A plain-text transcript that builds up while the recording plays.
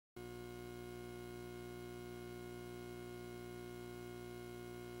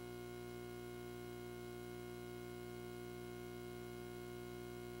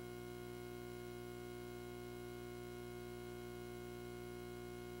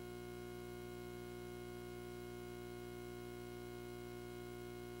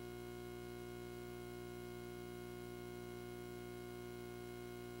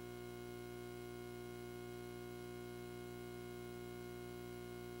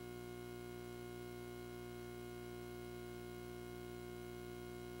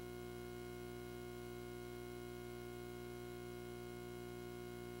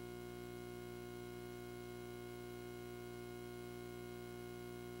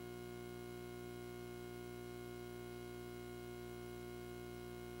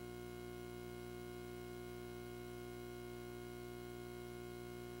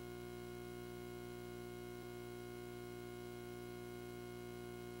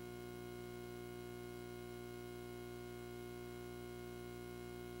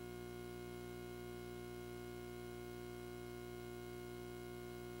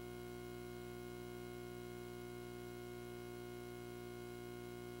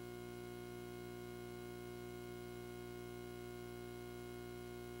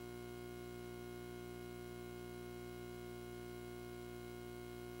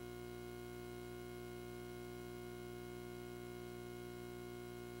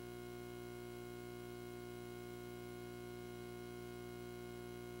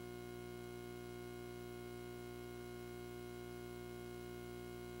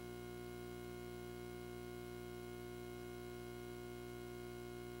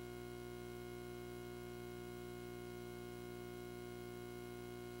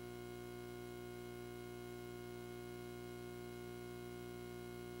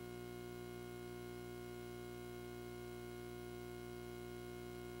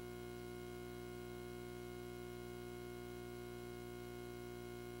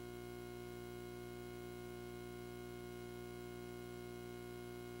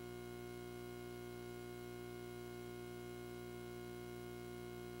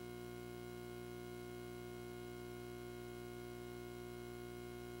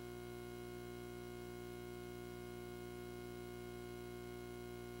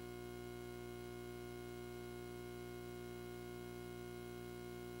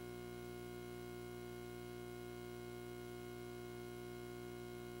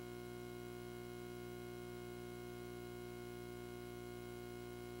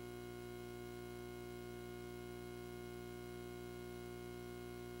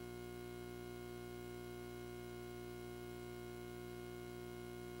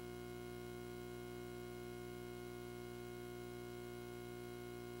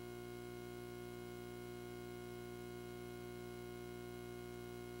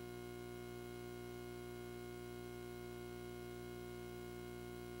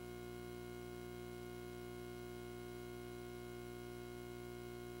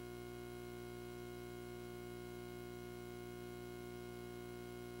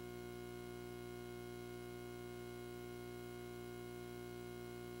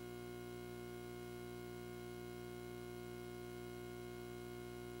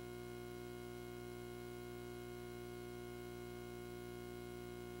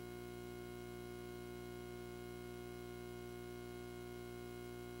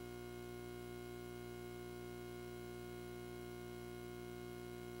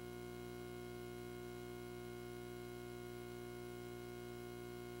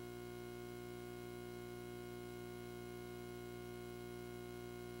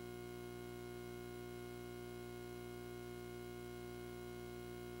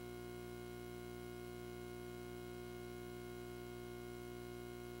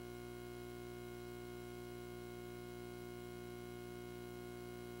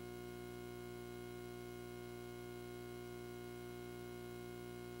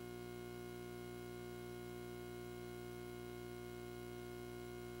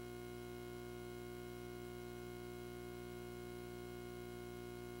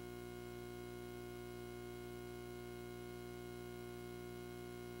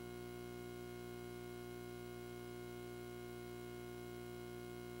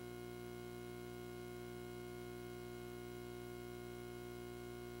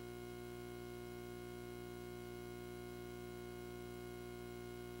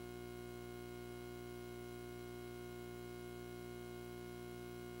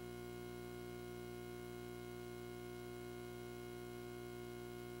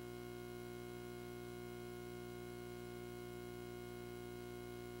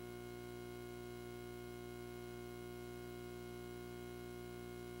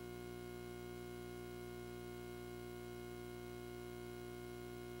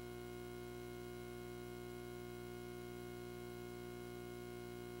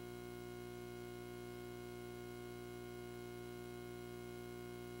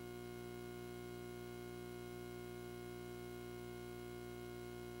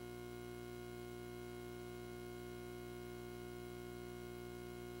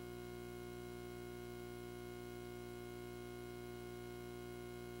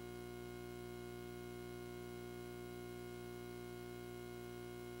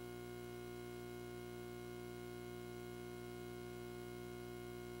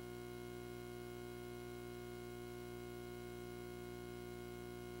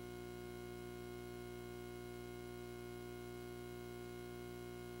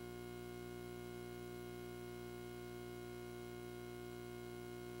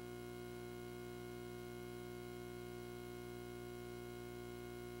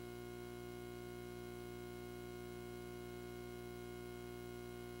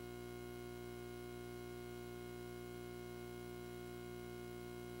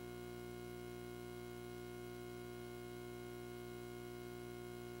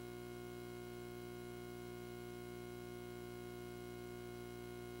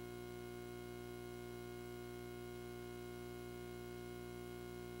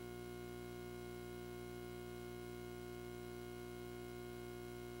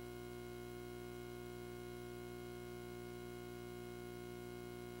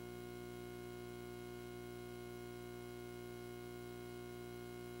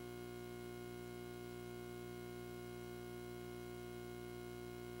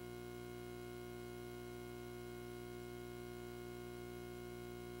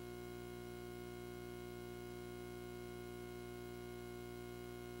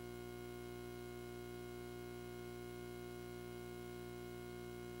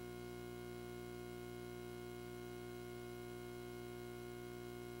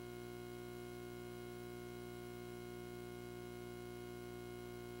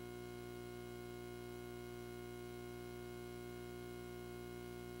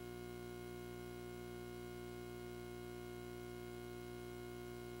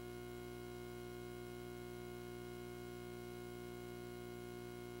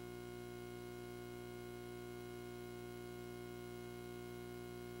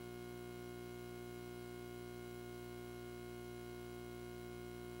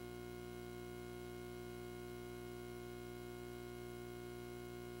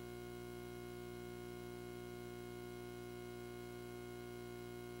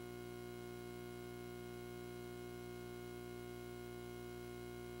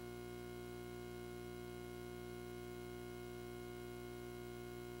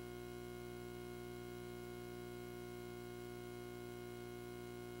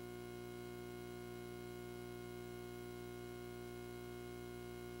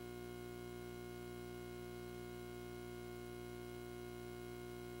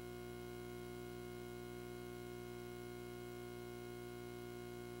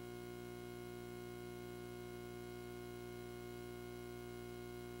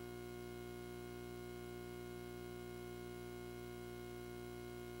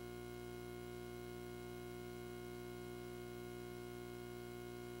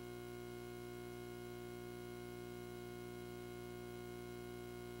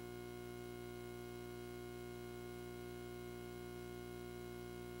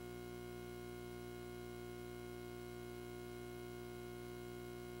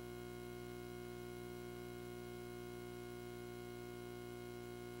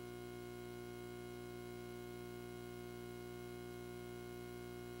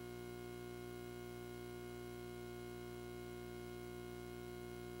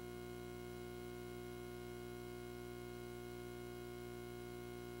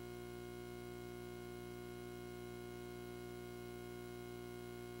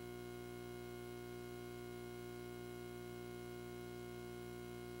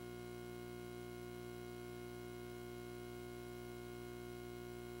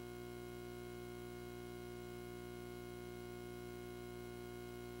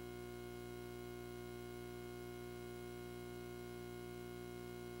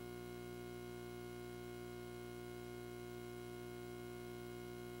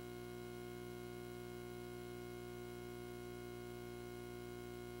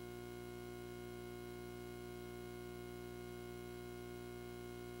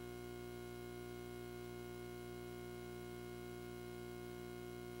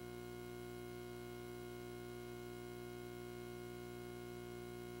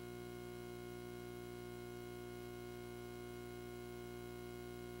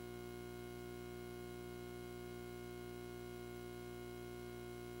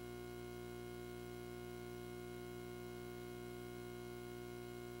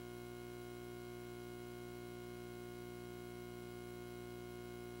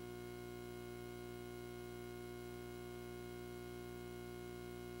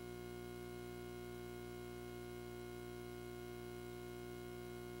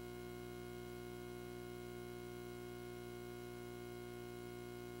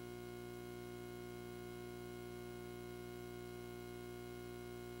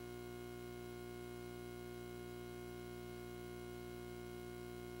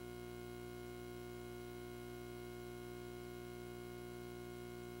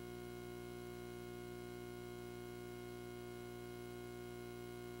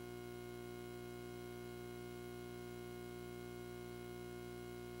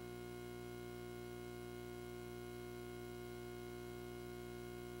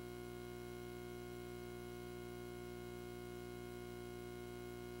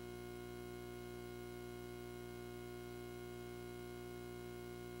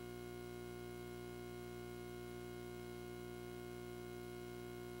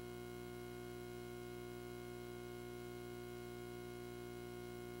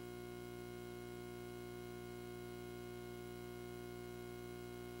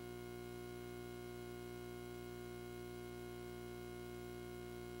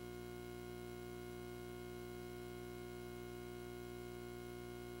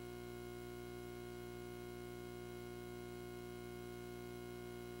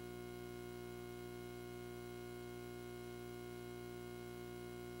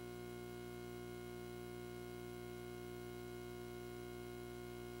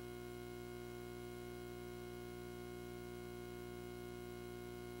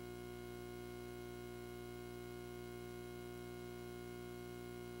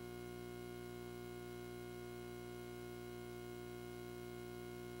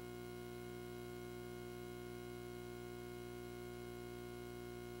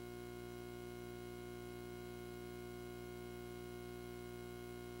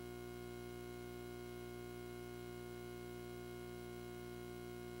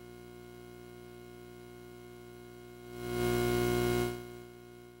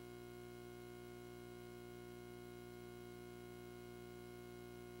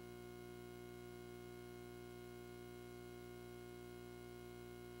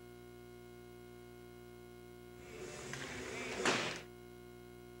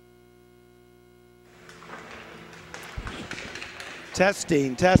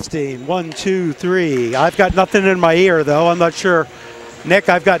Testing, testing. 1, 2, 3. I've got nothing in my ear, though. I'm not sure. Nick,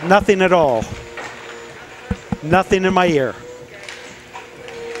 I've got nothing at all. Nothing in my ear.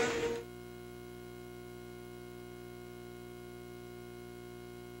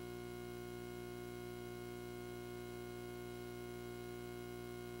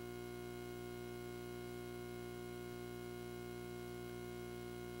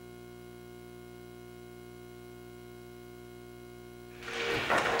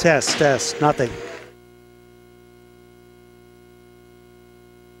 Test, test, nothing.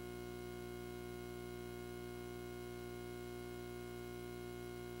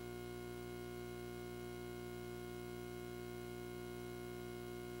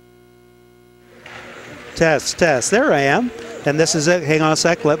 Test, test. There I am. And this is it. Hang on a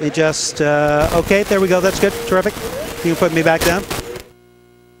sec. Let me just, okay, there we go. That's good. Terrific. You can put me back down.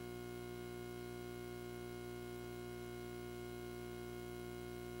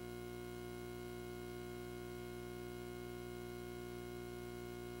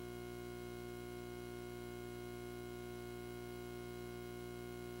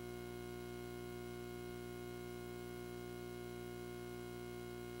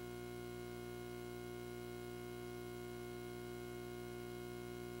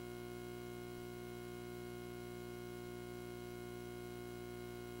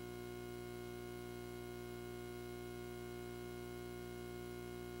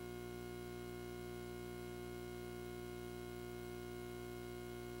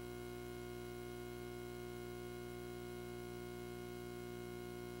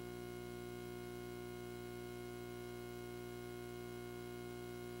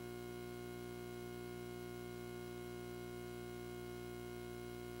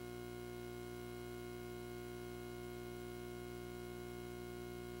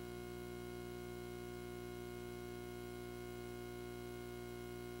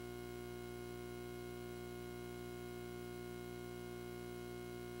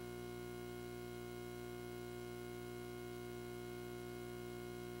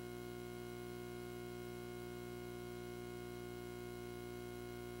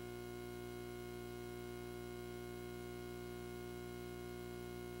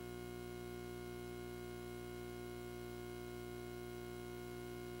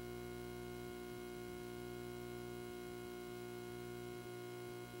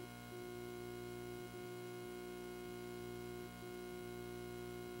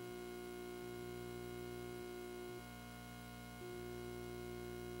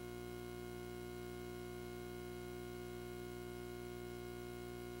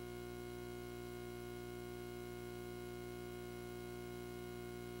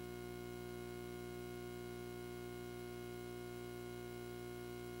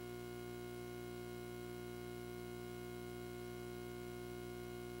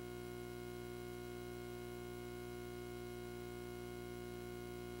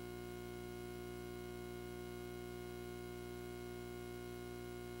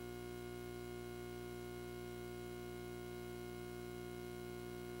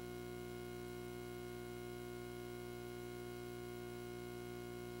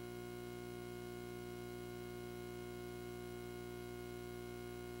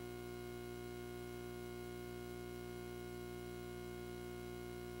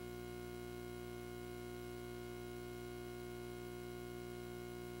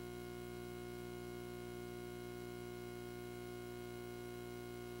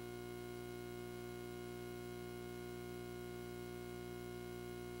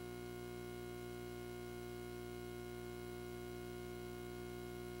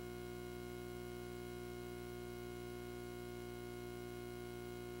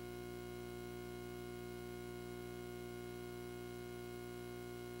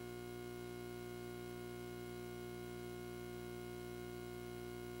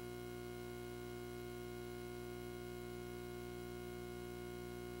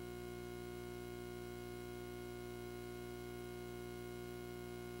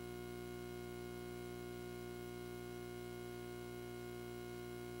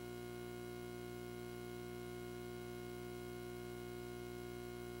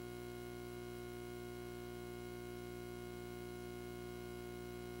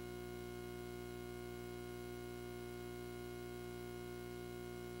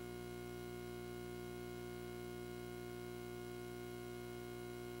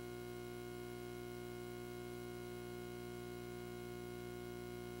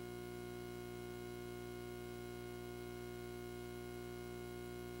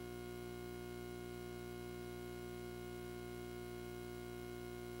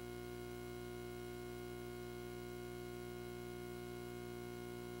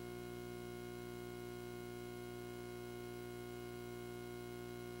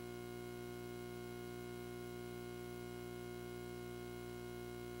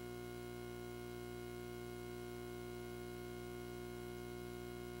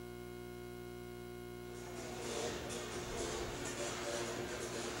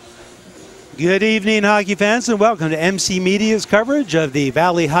 Good evening, hockey fans, and welcome to MC Media's coverage of the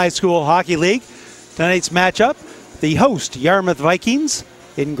Valley High School Hockey League. Tonight's matchup, the host Yarmouth Vikings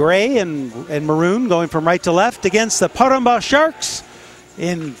in gray and maroon going from right to left against the Paramba Sharks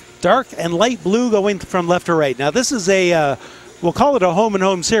in dark and light blue going from left to right. Now this is a, we'll call it a home and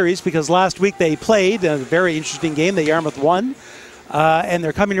home series because last week they played a very interesting game that Yarmouth won. And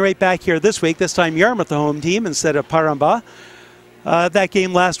they're coming right back here this week, this time Yarmouth the home team instead of Paramba. That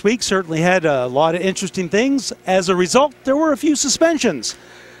game last week certainly had a lot of interesting things. As a result, there were a few suspensions.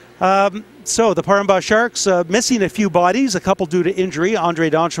 So the Paramba Sharks missing a few bodies, a couple due to injury.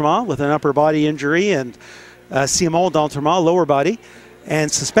 Andre D'Entremont with an upper body injury and Simon D'Entremont, lower body.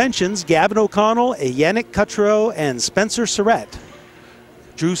 And suspensions, Gavin O'Connell, Yannick Cutreau, and Spencer Surratt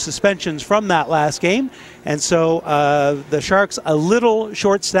drew suspensions from that last game. And so the Sharks a little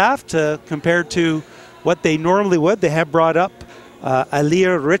short-staffed compared to what they normally would. They have brought up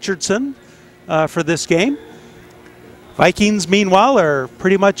Alir Richardson for this game. Vikings, meanwhile, are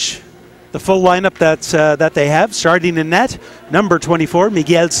pretty much the full lineup that they have. Starting in net, number 24,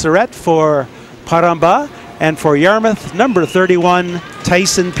 Miguel Surratt for Paramba, and for Yarmouth, number 31,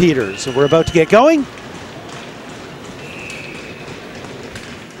 Tyson Peters. So we're about to get going.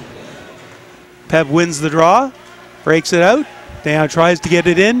 Peb wins the draw, breaks it out. Now tries to get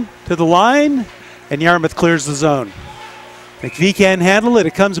it in to the line, and Yarmouth clears the zone. McVie can't handle it.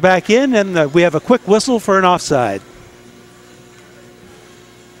 It comes back in, and we have a quick whistle for an offside.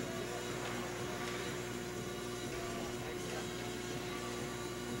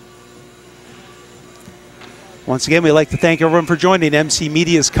 Once again, we'd like to thank everyone for joining MC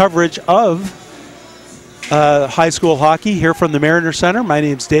Media's coverage of high school hockey here from the Mariner Center. My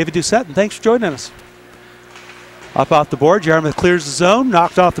name's David Doucette, and thanks for joining us. Up off the board, Yarmouth clears the zone.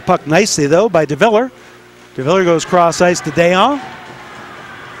 Knocked off the puck nicely, though, by DeViller. DeViller goes cross ice to Dayon.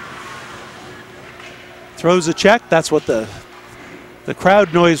 Throws a check. That's what the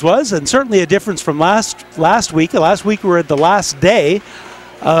crowd noise was, and certainly a difference from last week. Last week we were at the last day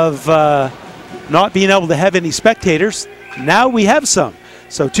of not being able to have any spectators. Now we have some.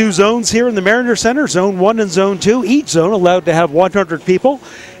 So two zones here in the Mariner Center, Zone 1 and Zone 2. Each zone allowed to have 100 people.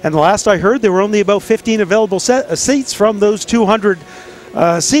 And the last I heard, there were only about 15 available seats from those 200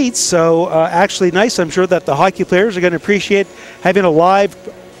 seats. So actually nice. I'm sure that the hockey players are going to appreciate having a live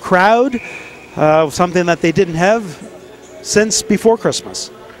crowd, something that they didn't have since before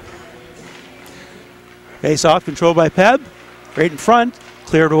Christmas. Face off, controlled by Peb. Right in front,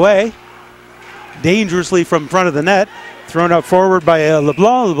 cleared away. Dangerously from front of the net. Thrown out forward by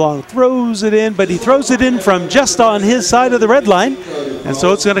LeBlanc. LeBlanc throws it in, but he throws it in from just on his side of the red line. And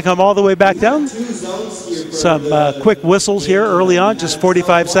so it's going to come all the way back down. Some quick whistles here early on, just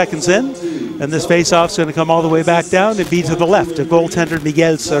 45 seconds in. And this face-off is going to come all the way back down and be to the left of goaltender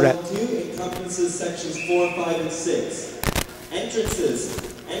Miguel Surratt. Encompasses sections 4, 5, and 6.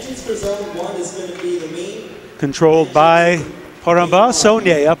 Entrance for zone 1 is going to be the main. Controlled by Paramba.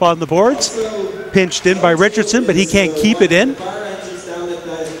 Saunier up on the boards. Pinched in by Richardson, but he can't keep it in.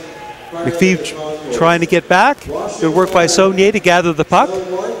 McPhee trying to get back. Good work by Saunier to gather the puck.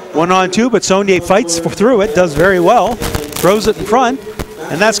 1-on-2, but Saunier fights through it, does very well. Throws it in front,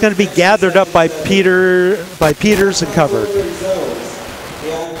 and that's going to be gathered up by Peters and covered.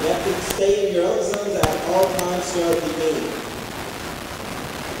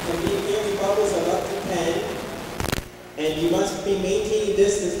 And you must be maintaining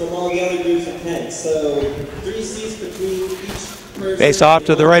distance from all the other groups of 10. So 3 seats between each person. Face off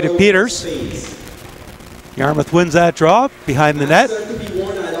to the right of Peters. Yarmouth wins that draw behind the net.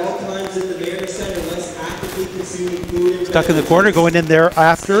 Stuck in the corner, going in there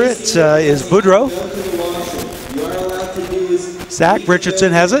after it is Boudreau. Zach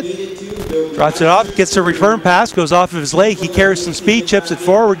Richardson has it. Drops it off, gets a return pass, goes off of his leg. He carries some speed, chips it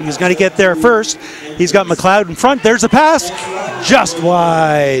forward, and he's going to get there first. He's got McLeod in front. There's a pass, just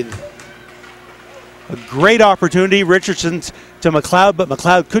wide. A great opportunity, Richardson to McLeod, but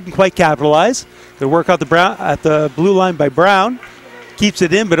McLeod couldn't quite capitalize. Good work out at the blue line by Brown. Keeps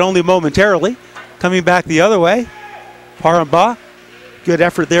it in, but only momentarily. Coming back the other way, Paramba. Good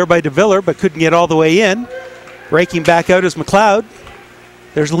effort there by DeViller, but couldn't get all the way in. Breaking back out is McLeod.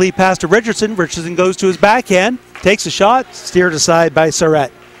 There's a lead pass to Richardson. Richardson goes to his backhand, takes a shot, steered aside by Surratt.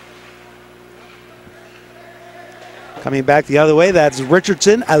 Coming back the other way, that's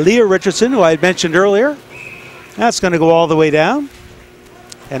Richardson, Alir Richardson, who I had mentioned earlier. That's going to go all the way down.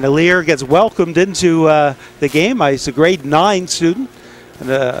 And Alir gets welcomed into the game. He's a grade 9 student.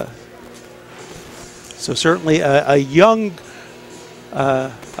 And, so certainly a younger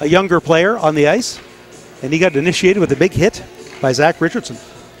player on the ice. And he got initiated with a big hit by Zach Richardson.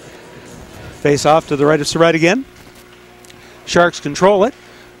 Face off to the right of Surratt again. Sharks control it.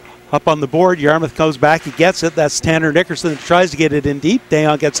 Up on the board, Yarmouth goes back, he gets it. That's Tanner Nickerson that tries to get it in deep.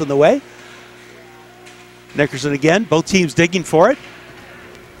 Dayon gets in the way. Nickerson again, both teams digging for it.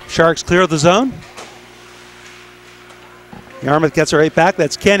 Sharks clear the zone. Yarmouth gets it right back,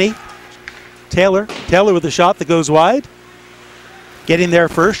 that's Kenny. Taylor with a shot that goes wide. Getting there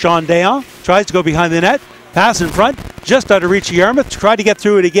first, Sean Dayon tries to go behind the net. Pass in front, just out of reach of Yarmouth. Try to get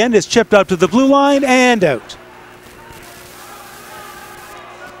through it again, it's chipped up to the blue line and out.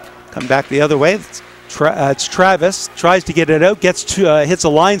 Come back the other way. It's Travis. Tries to get it out. Hits a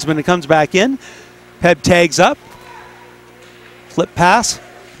linesman and comes back in. Peb tags up. Flip pass.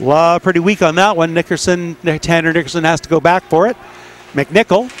 Pretty weak on that one. Tanner Nickerson has to go back for it.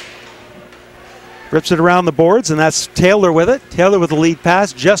 McNichol rips it around the boards, and that's Taylor with it. Taylor with the lead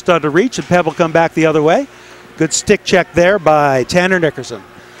pass just out of reach, and Peb will come back the other way. Good stick check there by Tanner Nickerson.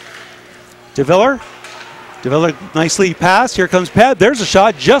 DeViller nicely passed. Here comes Peb. There's a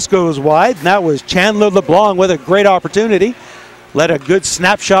shot, just goes wide. And that was Chandler LeBlanc with a great opportunity. Let a good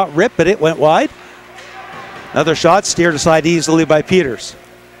snapshot rip, but it went wide. Another shot steered aside easily by Peters.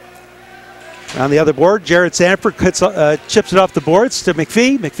 On the other board, Jared Sanford chips it off the boards to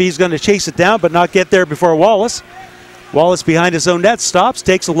McPhee. McPhee's going to chase it down, but not get there before Wallace. Wallace behind his own net, stops,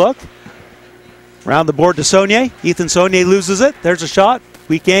 takes a look. Around the board to Saunier. Ethan Saunier loses it. There's a shot.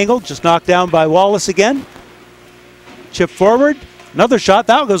 Weak angle, just knocked down by Wallace again. Chip forward, another shot.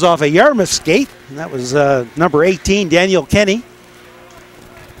 That goes off a Yarmouth skate. And that was number 18, Daniel Kenny.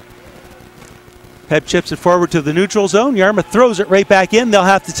 Peb chips it forward to the neutral zone. Yarmouth throws it right back in. They'll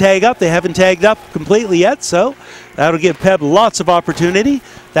have to tag up. They haven't tagged up completely yet, so that'll give Peb lots of opportunity.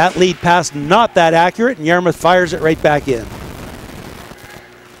 That lead pass not that accurate, and Yarmouth fires it right back in.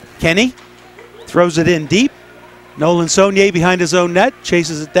 Kenny throws it in deep. Nolan Saunier behind his own net,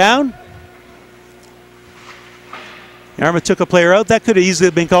 chases it down. Yarmouth took a player out. That could have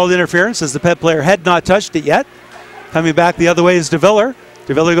easily been called interference as the Peb player had not touched it yet. Coming back the other way is DeViller.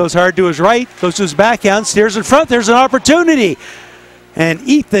 DeViller goes hard to his right, goes to his backhand, steers in front. There's an opportunity. And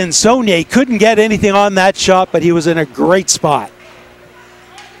Ethan Saunier couldn't get anything on that shot, but he was in a great spot.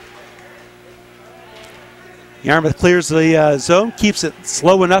 Yarmouth clears the zone, keeps it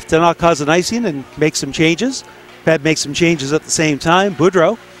slow enough to not cause an icing, and makes some changes. Peb makes some changes at the same time.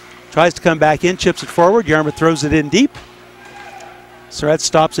 Boudreau tries to come back in, chips it forward. Yarmouth throws it in deep. Surratt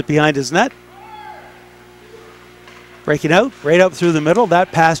stops it behind his net. Breaking out, right up through the middle.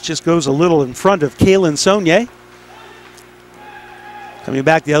 That pass just goes a little in front of Kalen Saunier. Coming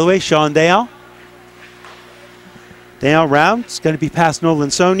back the other way, Sean Dayon. Dayon round. It's going to be past Nolan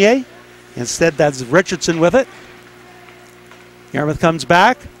Saunier. Instead, that's Richardson with it. Yarmouth comes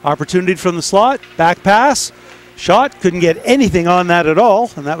back. Opportunity from the slot. Back pass. Shot. Couldn't get anything on that at all.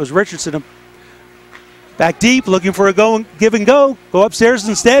 And that was Richardson. Back deep, looking for a give and go. Go upstairs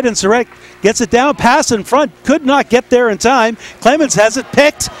instead, and Surratt gets it down. Pass in front. Could not get there in time. Clemens has it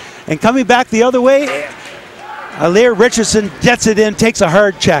picked. And coming back the other way, Alair Richardson gets it in, takes a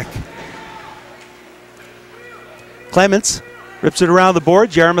hard check. Clemens rips it around the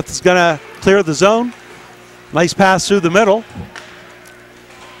board. Yarmouth is going to clear the zone. Nice pass through the middle.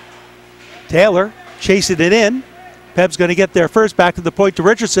 Taylor chasing it in. Peb's going to get there first. Back to the point to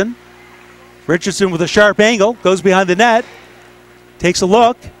Richardson. Richardson with a sharp angle. Goes behind the net. Takes a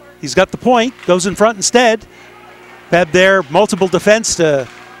look. He's got the point. Goes in front instead. Peb there. Multiple defense to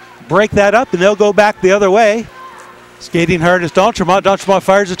break that up, and they'll go back the other way. Skating hard is D'Entremont. D'Entremont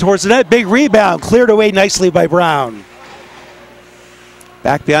fires it towards the net. Big rebound. Cleared away nicely by Brown.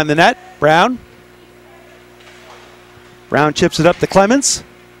 Back behind the net. Brown. Brown chips it up to Clemens.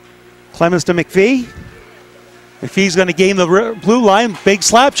 Clemens to McPhee. McPhee's going to gain the blue line. Big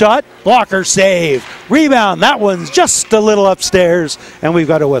slap shot. Blocker save. Rebound. That one's just a little upstairs, and we've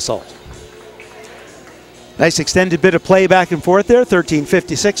got a whistle. Nice extended bit of play back and forth there.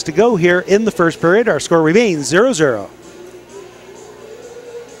 13:56 to go here in the first period. Our score remains 0-0.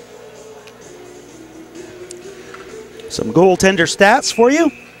 Some goaltender stats for you.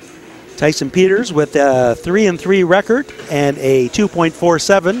 Tyson Peters with a 3-3 record and a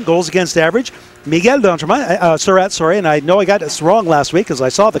 2.47 goals against average. Miguel D'Entremont, Surratt, and I know I got this wrong last week because I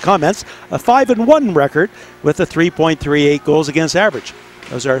saw the comments, a 5-1 record with a 3.38 goals against average.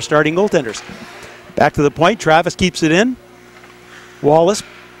 Those are our starting goaltenders. Back to the point, Travis keeps it in. Wallace,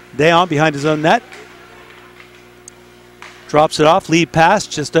 Dayon behind his own net. Drops it off, lead pass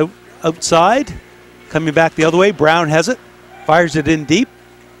just outside. Coming back the other way, Brown has it. Fires it in deep,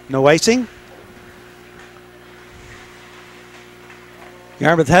 no icing.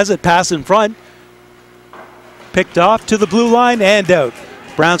 Yarmouth has it, pass in front. Picked off to the blue line and out.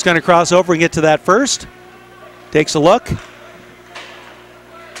 Brown's going to cross over and get to that first. Takes a look.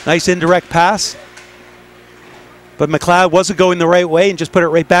 Nice indirect pass. But McLeod wasn't going the right way and just put it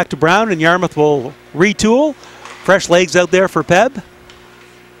right back to Brown, and Yarmouth will retool. Fresh legs out there for Peb.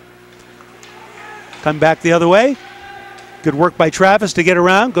 Come back the other way. Good work by Travis to get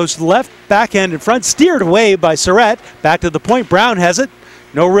around. Goes to the left, backhand in front, steered away by Surratt. Back to the point, Brown has it.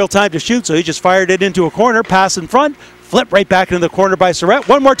 No real time to shoot, so he just fired it into a corner. Pass in front, flip right back into the corner by Surratt.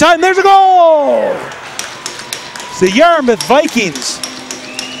 One more time, there's a goal! The Yarmouth Vikings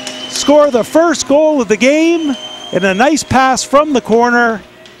score the first goal of the game in a nice pass from the corner.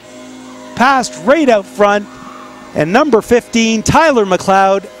 Passed right out front, and number 15, Tyler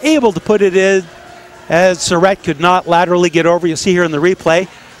McLeod, able to put it in as Surratt could not laterally get over. You'll see here in the replay.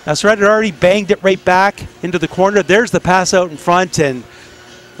 Now Surratt had already banged it right back into the corner. There's the pass out in front, and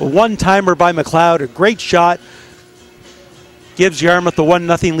a one-timer by McLeod, a great shot. Gives Yarmouth the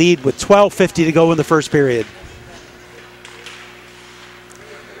 1-0 lead with 12:50 to go in the first period.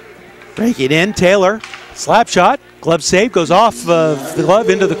 Breaking in, Taylor, slap shot, glove save, goes off of the glove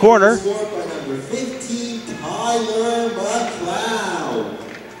into the corner.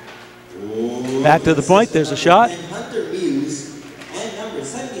 Back to the point, there's a shot.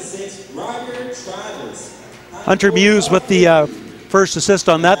 Hunter Muse with the first assist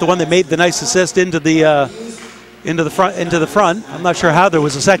on that, the one that made the nice assist into the front. I'm not sure how there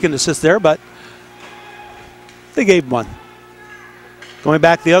was a second assist there, but they gave him one. Going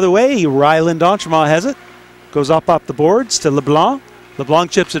back the other way, Ryland D'Entremont has it. Goes up the boards to LeBlanc.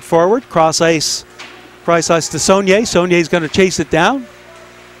 LeBlanc chips it forward, cross ice to Saunier. Saunier's going to chase it down.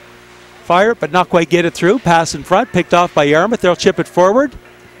 Fire it, but not quite get it through. Pass in front, picked off by Yarmouth. They'll chip it forward.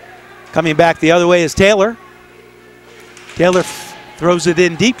 Coming back the other way is Taylor. Taylor throws it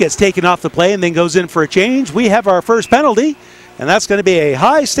in deep, gets taken off the play, and then goes in for a change. We have our first penalty, and that's going to be a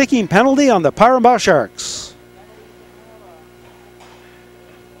high sticking penalty on the Paramba Sharks.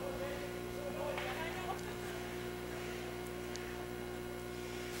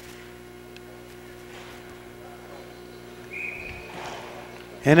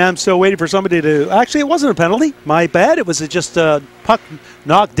 And I'm still waiting for somebody to... Actually, it wasn't a penalty. My bad. It was just a puck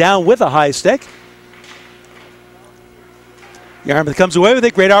knocked down with a high stick. Yarmouth comes away with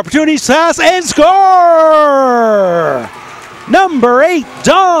it. Great opportunity. Sass and score! Number 8,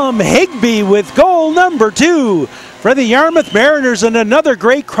 Dom Higbee with goal number 2 for the Yarmouth Mariners. And another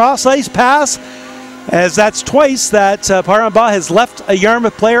great cross-ice pass, as that's twice that Paramba has left a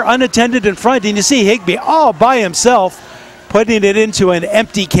Yarmouth player unattended in front. And you see Higbee all by himself, putting it into an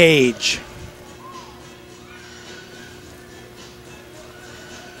empty cage.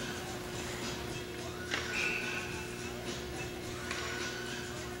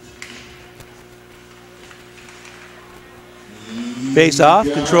 Face off,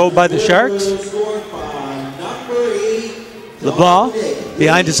 controlled by the Sharks. LeBlanc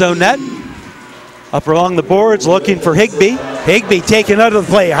behind his own net. Up along the boards looking for Higbee. Higbee taken out of the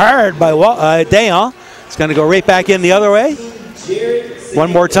play hard by Dayon. It's going to go right back in the other way.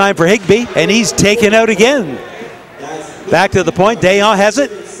 One more time for Higbee, and he's taken out again. Back to the point. Dayon has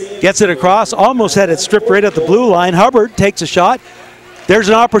it. Gets it across. Almost had it stripped right at the blue line. Hubbard takes a shot. There's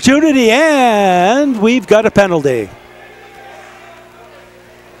an opportunity, and we've got a penalty.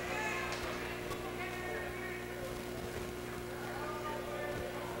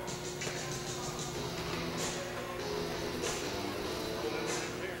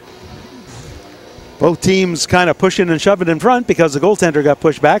 Both teams kind of pushing and shoving in front because the goaltender got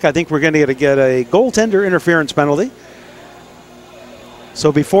pushed back. I think we're going to get a goaltender interference penalty.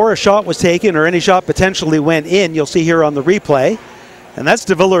 So before a shot was taken or any shot potentially went in, you'll see here on the replay, and that's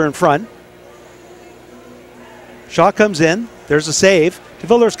DeViller in front. Shot comes in. There's a save.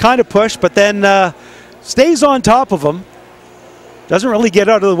 DeViller's kind of pushed, but then stays on top of him. Doesn't really get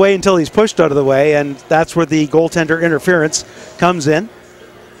out of the way until he's pushed out of the way, and that's where the goaltender interference comes in.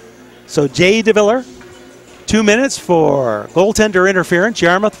 So Jay DeViller, 2 minutes for goaltender interference.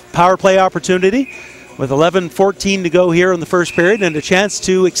 Yarmouth power play opportunity with 11:14 to go here in the first period and a chance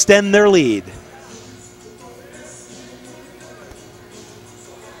to extend their lead.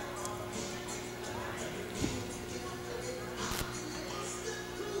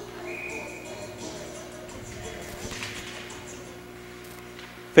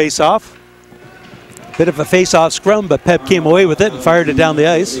 Face off. Bit of a face-off scrum, but Pep came away with it and fired it down the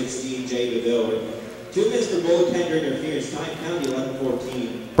ice. 2 minutes for goaltender interference. Time penalty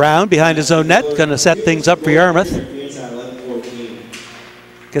 11:14. Brown behind his own net, going to set things up for Yarmouth.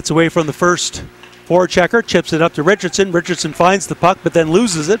 Gets away from the first forechecker, chips it up to Richardson. Richardson finds the puck, but then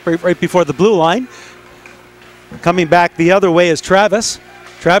loses it right before the blue line. Coming back the other way is Travis.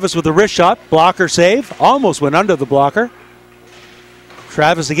 Travis with a wrist shot. Blocker save. Almost went under the blocker.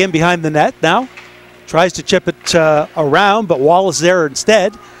 Travis again behind the net now. Tries to chip it around, but Wallace there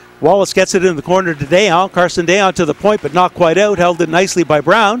instead. Wallace gets it in the corner to Dayon. Carson Dayon to the point, but not quite out. Held it nicely by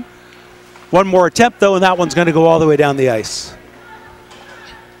Brown. One more attempt, though, and that one's going to go all the way down the ice.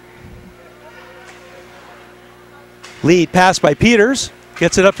 Lead pass by Peters.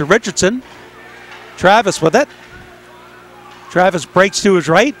 Gets it up to Richardson. Travis with it. Travis breaks to his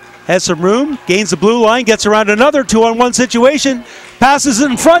right. Has some room. Gains the blue line. Gets around another 2-on-1 situation. Passes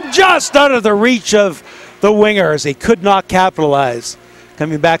in front just out of the reach of the wingers. He could not capitalize.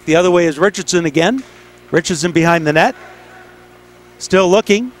 Coming back the other way is Richardson again. Richardson behind the net. Still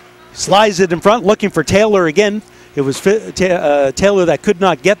looking. Slides it in front. Looking for Taylor again. It was Taylor that could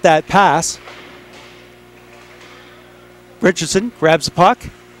not get that pass. Richardson grabs the puck.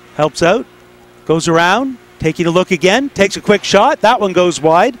 Helps out. Goes around. Taking a look again. Takes a quick shot. That one goes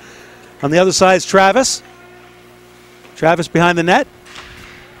wide. On the other side is Travis. Travis behind the net.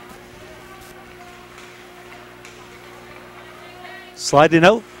 Sliding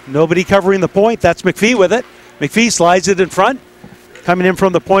out. Nobody covering the point. That's McPhee with it. McPhee slides it in front. Coming in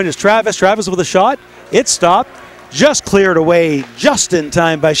from the point is Travis. Travis with a shot. It stopped. Just cleared away just in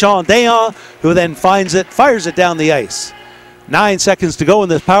time by Sean Dayon, who then finds it, fires it down the ice. 9 seconds to go in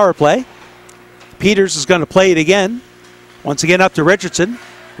this power play. Peters is going to play it again. Once again up to Richardson.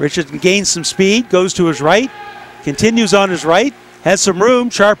 Richardson gains some speed, goes to his right, continues on his right, has some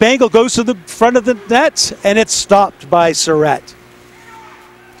room, sharp angle, goes to the front of the net, and it's stopped by Surratt.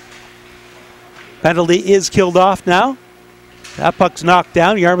 Penalty is killed off now. That puck's knocked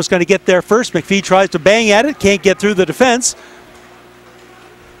down. Yarmouth's going to get there first. McPhee tries to bang at it, can't get through the defense.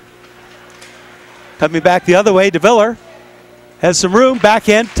 Coming back the other way, DeViller has some room,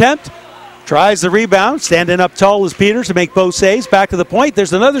 backhand attempt. Tries the rebound, standing up tall is Peters to make both saves. Back to the point,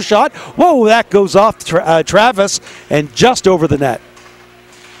 there's another shot. Whoa, that goes off Travis and just over the net.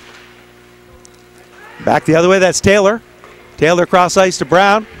 Back the other way, that's Taylor. Taylor cross ice to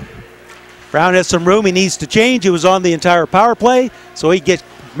Brown. Brown has some room, he needs to change. He was on the entire power play, so he gets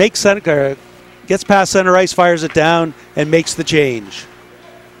past center ice, fires it down, and makes the change.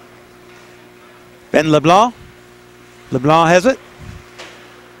 Ben LeBlanc. LeBlanc has it.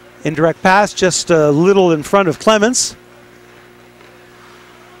 Indirect pass just a little in front of Clements.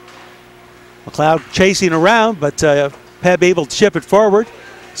 McLeod chasing around, but Peb able to chip it forward.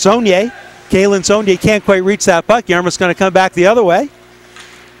 Kalen Saunier can't quite reach that puck. Yarmouth's going to come back the other way.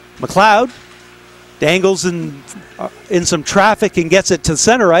 McLeod dangles in some traffic and gets it to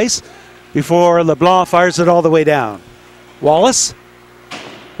center ice before LeBlanc fires it all the way down. Wallace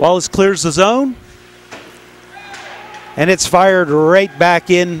clears the zone. And it's fired right back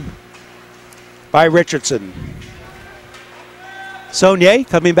in by Richardson. Saunier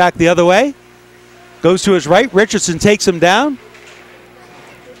coming back the other way. Goes to his right. Richardson takes him down.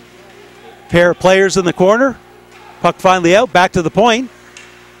 Pair of players in the corner. Puck finally out. Back to the point.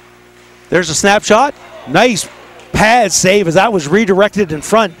 There's a snapshot. Nice pad save as that was redirected in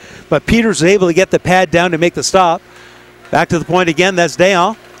front. But Peters was able to get the pad down to make the stop. Back to the point again. That's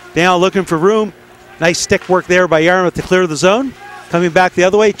Dayon. Dayon looking for room. Nice stick work there by Yarmouth to clear the zone. Coming back the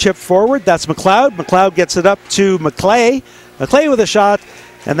other way, chip forward. That's McLeod. McLeod gets it up to McClay. McClay with a shot,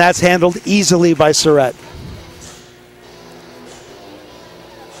 and that's handled easily by Surratt.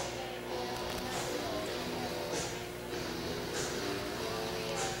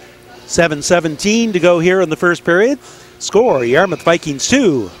 .7:17 to go here in the first period. Score, Yarmouth Vikings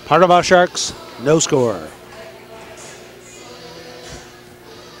 2, Parnava Sharks, no score.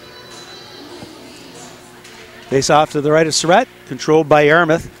 Face off to the right of Surratt, controlled by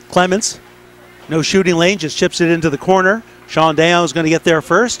Yarmouth. Clements, no shooting lane, just chips it into the corner. Sean Dayon is going to get there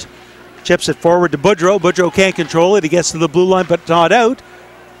first. Chips it forward to Boudreau. Boudreau can't control it. He gets to the blue line, but not out.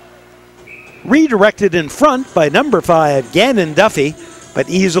 Redirected in front by number 5, Gannon Duffy, but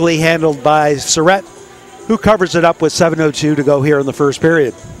easily handled by Surratt, who covers it up with 7:02 to go here in the first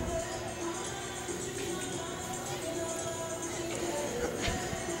period.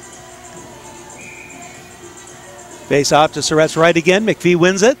 Face off to Surratt's right again. McPhee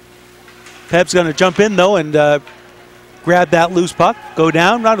wins it. Peb's going to jump in, though, and grab that loose puck. Go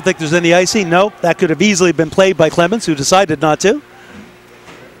down. I don't think there's any icing. Nope. That could have easily been played by Clements, who decided not to.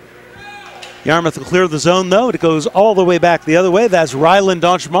 Yarmouth will clear the zone, though. It goes all the way back the other way. That's Ryland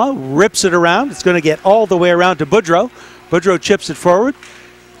Donchemont. Rips it around. It's going to get all the way around to Boudreau. Boudreau chips it forward.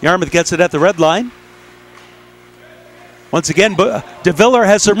 Yarmouth gets it at the red line. Once again, DeViller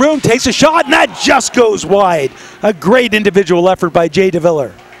has some room, takes a shot, and that just goes wide. A great individual effort by Jay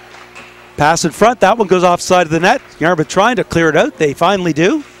DeViller. Pass in front. That one goes off side of the net. Yarmouth trying to clear it out. They finally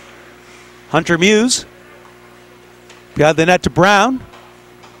do. Hunter Muse. Behind the net to Brown.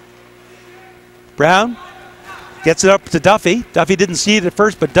 Brown gets it up to Duffy. Duffy didn't see it at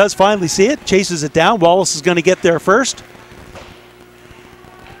first, but does finally see it. Chases it down. Wallace is going to get there first.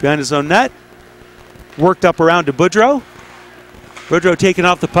 Behind his own net. Worked up around to Boudreau. Boudreau taking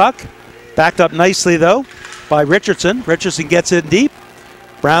off the puck. Backed up nicely, though, by Richardson. Richardson gets in deep.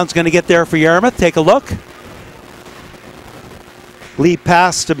 Brown's going to get there for Yarmouth. Take a look. Lead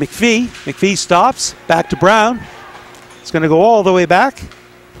pass to McPhee. McPhee stops. Back to Brown. It's going to go all the way back.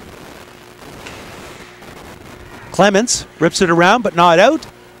 Clements rips it around, but not out.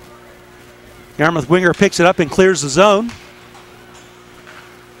 Yarmouth winger picks it up and clears the zone.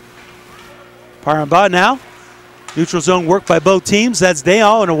 Paramba now. Neutral zone work by both teams. That's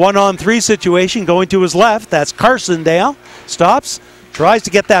Dale in a 1-on-3 situation going to his left. That's Carson Dale. Stops. Tries to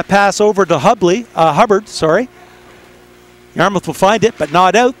get that pass over to Hubbard. Yarmouth will find it, but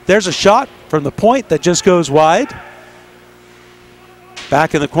not out. There's a shot from the point that just goes wide.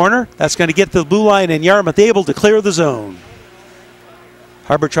 Back in the corner. That's going to get to the blue line, and Yarmouth able to clear the zone.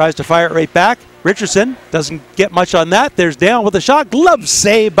 Hubbard tries to fire it right back. Richardson doesn't get much on that. There's Dale with a shot. Glove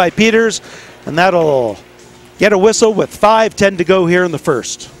save by Peters, and that'll get a whistle with 5:10 to go here in the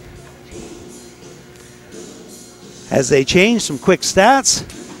first. As they change some quick stats,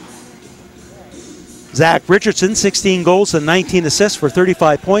 Zach Richardson, 16 goals and 19 assists for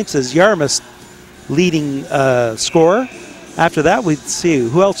 35 points as Yarmouth's leading scorer. After that, we'd see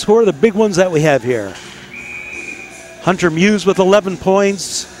who else. Who are the big ones that we have here? Hunter Muse with 11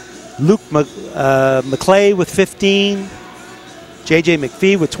 points. Luke McClay with 15. JJ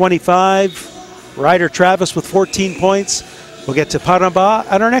McPhee with 25. Ryder Travis with 14 points. We'll get to Paramba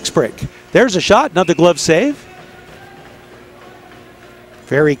at our next break. There's a shot, another glove save.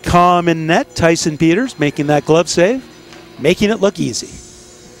 Very calm in net. Tyson Peters making that glove save, making it look easy.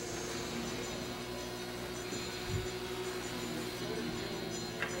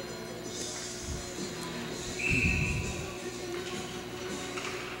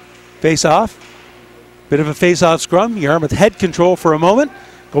 Face off. Bit of a face off scrum. Yarmouth head control for a moment.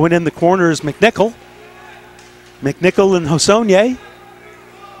 Going in the corner is McNichol. McNichol and Hossonier.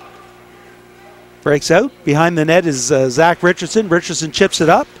 Breaks out. Behind the net is Zach Richardson. Richardson chips it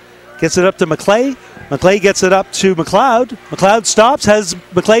up. Gets it up to McClay. McClay gets it up to McLeod. McLeod stops. Has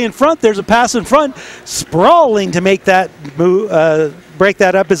McClay in front. There's a pass in front. Sprawling to make that move, break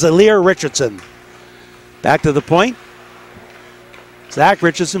that up is Alir Richardson. Back to the point. Zach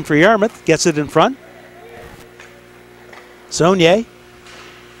Richardson for Yarmouth. Gets it in front. Saunier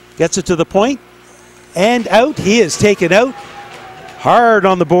gets it to the point. And out. He is taken out. Hard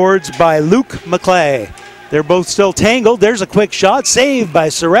on the boards by Luke McClay. They're both still tangled. There's a quick shot. Saved by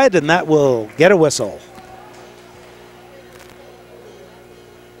Surratt, and that will get a whistle.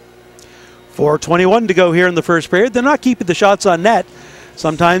 4:21 to go here in the first period. They're not keeping the shots on net.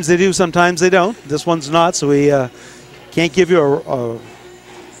 Sometimes they do, sometimes they don't. This one's not, so we can't give you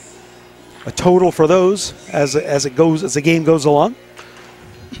a total for those as the game goes along.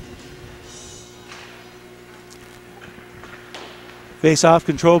 Face-off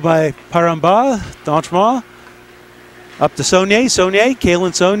controlled by Paramba. Danchemont. Up to Saunier. Saunier,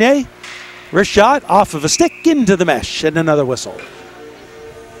 Kalen Saunier. Wrist shot off of a stick into the mesh, and another whistle.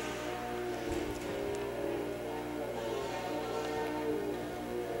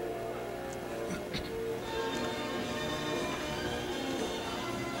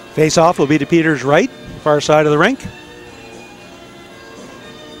 Face-off will be to Peters' right, far side of the rink.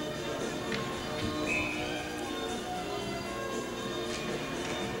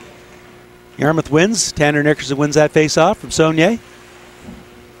 Yarmouth wins. Tanner Nickerson wins that face-off from Saunier.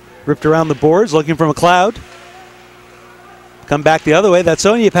 Ripped around the boards, looking for McLeod. Come back the other way. That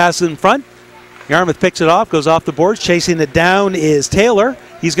Saunier passes in front. Yarmouth picks it off, goes off the boards. Chasing it down is Taylor.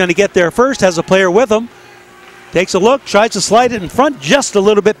 He's going to get there first, has a player with him. Takes a look, tries to slide it in front, just a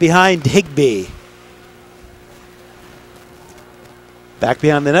little bit behind Higbee. Back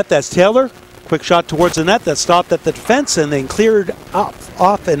behind the net, that's Taylor. Quick shot towards the net that stopped at the defense and then cleared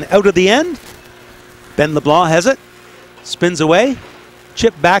off and out of the end. Ben LeBlanc has it. Spins away.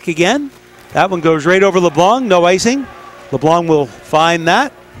 Chip back again. That one goes right over LeBlanc. No icing. LeBlanc will find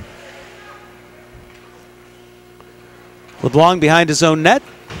that. LeBlanc behind his own net.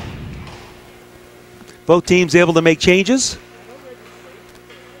 Both teams able to make changes.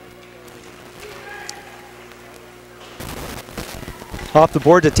 Off the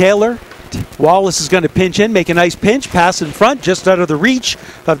board to Taylor. Wallace is going to pinch in, make a nice pinch. Pass in front, just out of the reach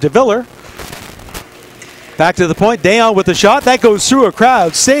of DeViller. Back to the point, Dayon with the shot. That goes through a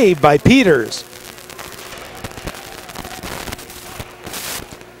crowd, saved by Peters.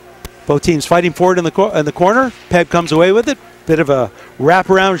 Both teams fighting for it in the corner. Peb comes away with it. Bit of a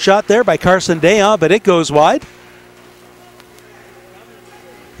wraparound shot there by Carson Dayon, but it goes wide.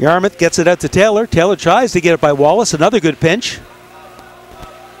 Yarmouth gets it out to Taylor. Taylor tries to get it by Wallace. Another good pinch.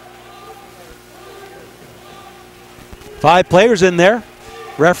 5 players in there.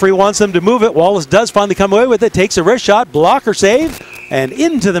 Referee wants them to move it. Wallace does finally come away with it. Takes a wrist shot. Blocker save. And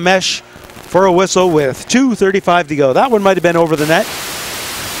into the mesh for a whistle with 2:35 to go. That one might have been over the net.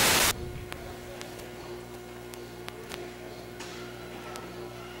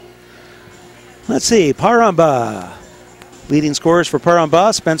 Let's see. Paramba. Leading scorers for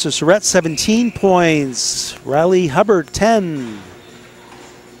Paramba. Spencer Surratt, 17 points. Riley Hubbard, 10.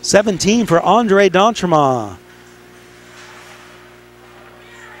 17 for Andre D'Entremont.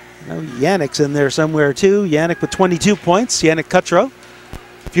 Yannick's in there somewhere too. Yannick with 22 points. Yannick Cutro.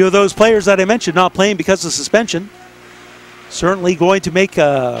 A few of those players that I mentioned not playing because of suspension. Certainly going to make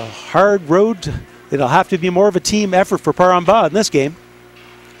a hard road. It'll have to be more of a team effort for Paramba in this game.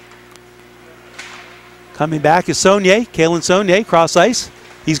 Coming back is Saunier. Kalen Saunier, cross ice.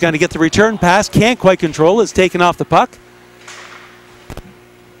 He's going to get the return pass. Can't quite control it. It's taken off the puck.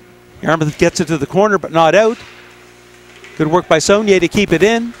 Yarmouth gets it to the corner but not out. Good work by Saunier to keep it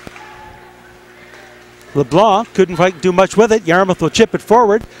in. LeBlanc couldn't quite do much with it. Yarmouth will chip it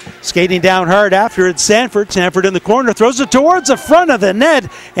forward. Skating down hard after it, Sanford. Sanford in the corner, throws it towards the front of the net,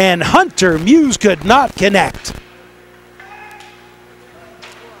 and Hunter Muse could not connect.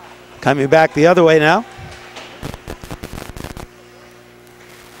 Coming back the other way now.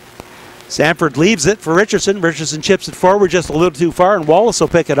 Sanford leaves it for Richardson. Richardson chips it forward just a little too far, and Wallace will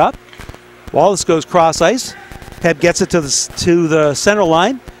pick it up. Wallace goes cross ice. Peb gets it to the center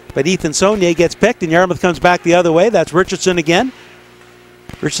line. But Ethan Saunier gets picked, and Yarmouth comes back the other way. That's Richardson again.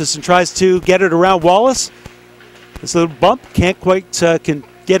 Richardson tries to get it around Wallace. This little bump, can't quite can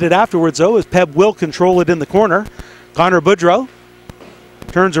get it afterwards, though, as Peb will control it in the corner. Connor Boudreau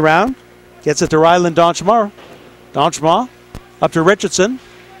turns around, gets it to Ryland D'Entremont. D'Entremont up to Richardson.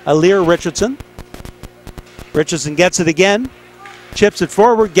 Alir Richardson. Richardson gets it again, chips it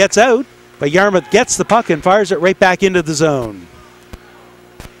forward, gets out, but Yarmouth gets the puck and fires it right back into the zone.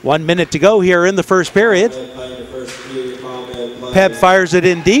 1 minute to go here in the first period. Peb fires it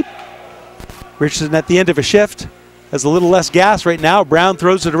in deep. Richardson at the end of a shift has a little less gas right now. Brown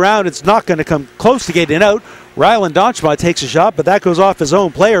throws it around. It's not going to come close to getting out. Ryland D'Entremont takes a shot, but that goes off his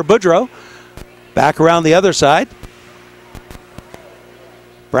own player, Boudreau. Back around the other side.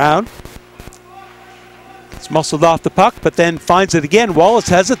 Brown. It's muscled off the puck, but then finds it again. Wallace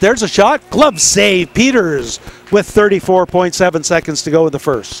has it. There's a shot. Glove save. Peters with 34.7 seconds to go in the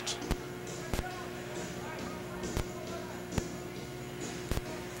first.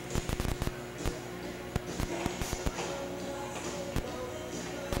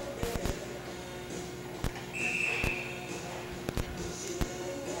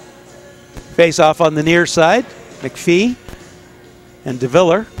 Face off on the near side. McPhee and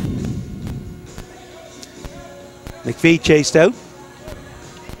DeViller. McPhee chased out.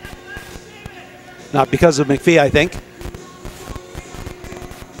 Not because of McPhee, I think.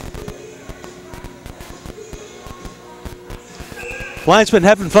 Linesman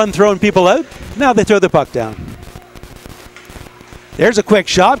having fun throwing people out. Now they throw the puck down. There's a quick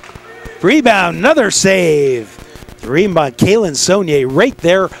shot. Rebound, another save. The rebound, Kalen Saunier right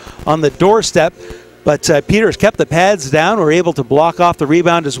there on the doorstep. But Peters kept the pads down, were able to block off the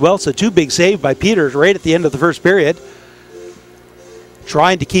rebound as well. So 2 big saves by Peters right at the end of the first period.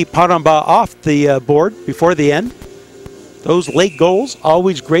 Trying to keep Paramba off the board before the end. Those late goals,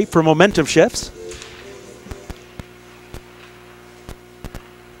 always great for momentum shifts.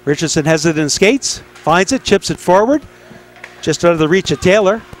 Richardson has it in skates, finds it, chips it forward. Just out of the reach of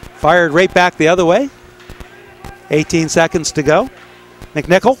Taylor. Fired right back the other way. 18 seconds to go.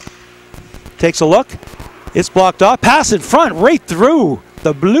 McNichol takes a look. It's blocked off. Pass in front, right through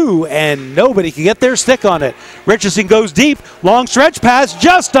the blue, and nobody can get their stick on it. Richardson goes deep. Long stretch pass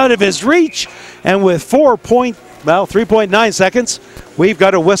just out of his reach. And with 3.9 seconds, we've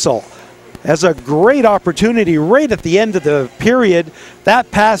got a whistle. As a great opportunity right at the end of the period.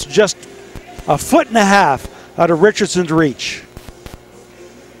 That pass just a foot and a half out of Richardson's reach.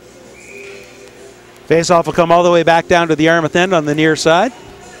 Faceoff will come all the way back down to the Yarmouth end on the near side.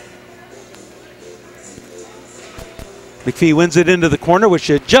 McPhee wins it into the corner, which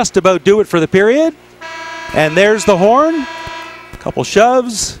should just about do it for the period. And there's the horn. A couple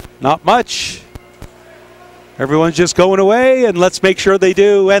shoves, not much. Everyone's just going away, and let's make sure they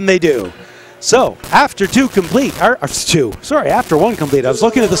do, and they do. So, after after one complete, I was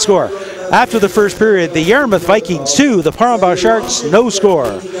looking at the score. After the first period, the Yarmouth Vikings 2, the Parambach Sharks no score.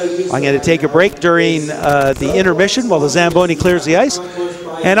 I'm going to take a break during the intermission while the Zamboni clears the ice,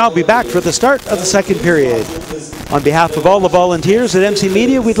 and I'll be back for the start of the second period. On behalf of all the volunteers at MC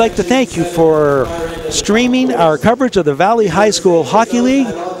Media, we'd like to thank you for streaming our coverage of the Valley High School Hockey League.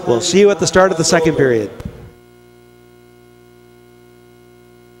 We'll see you at the start of the second period.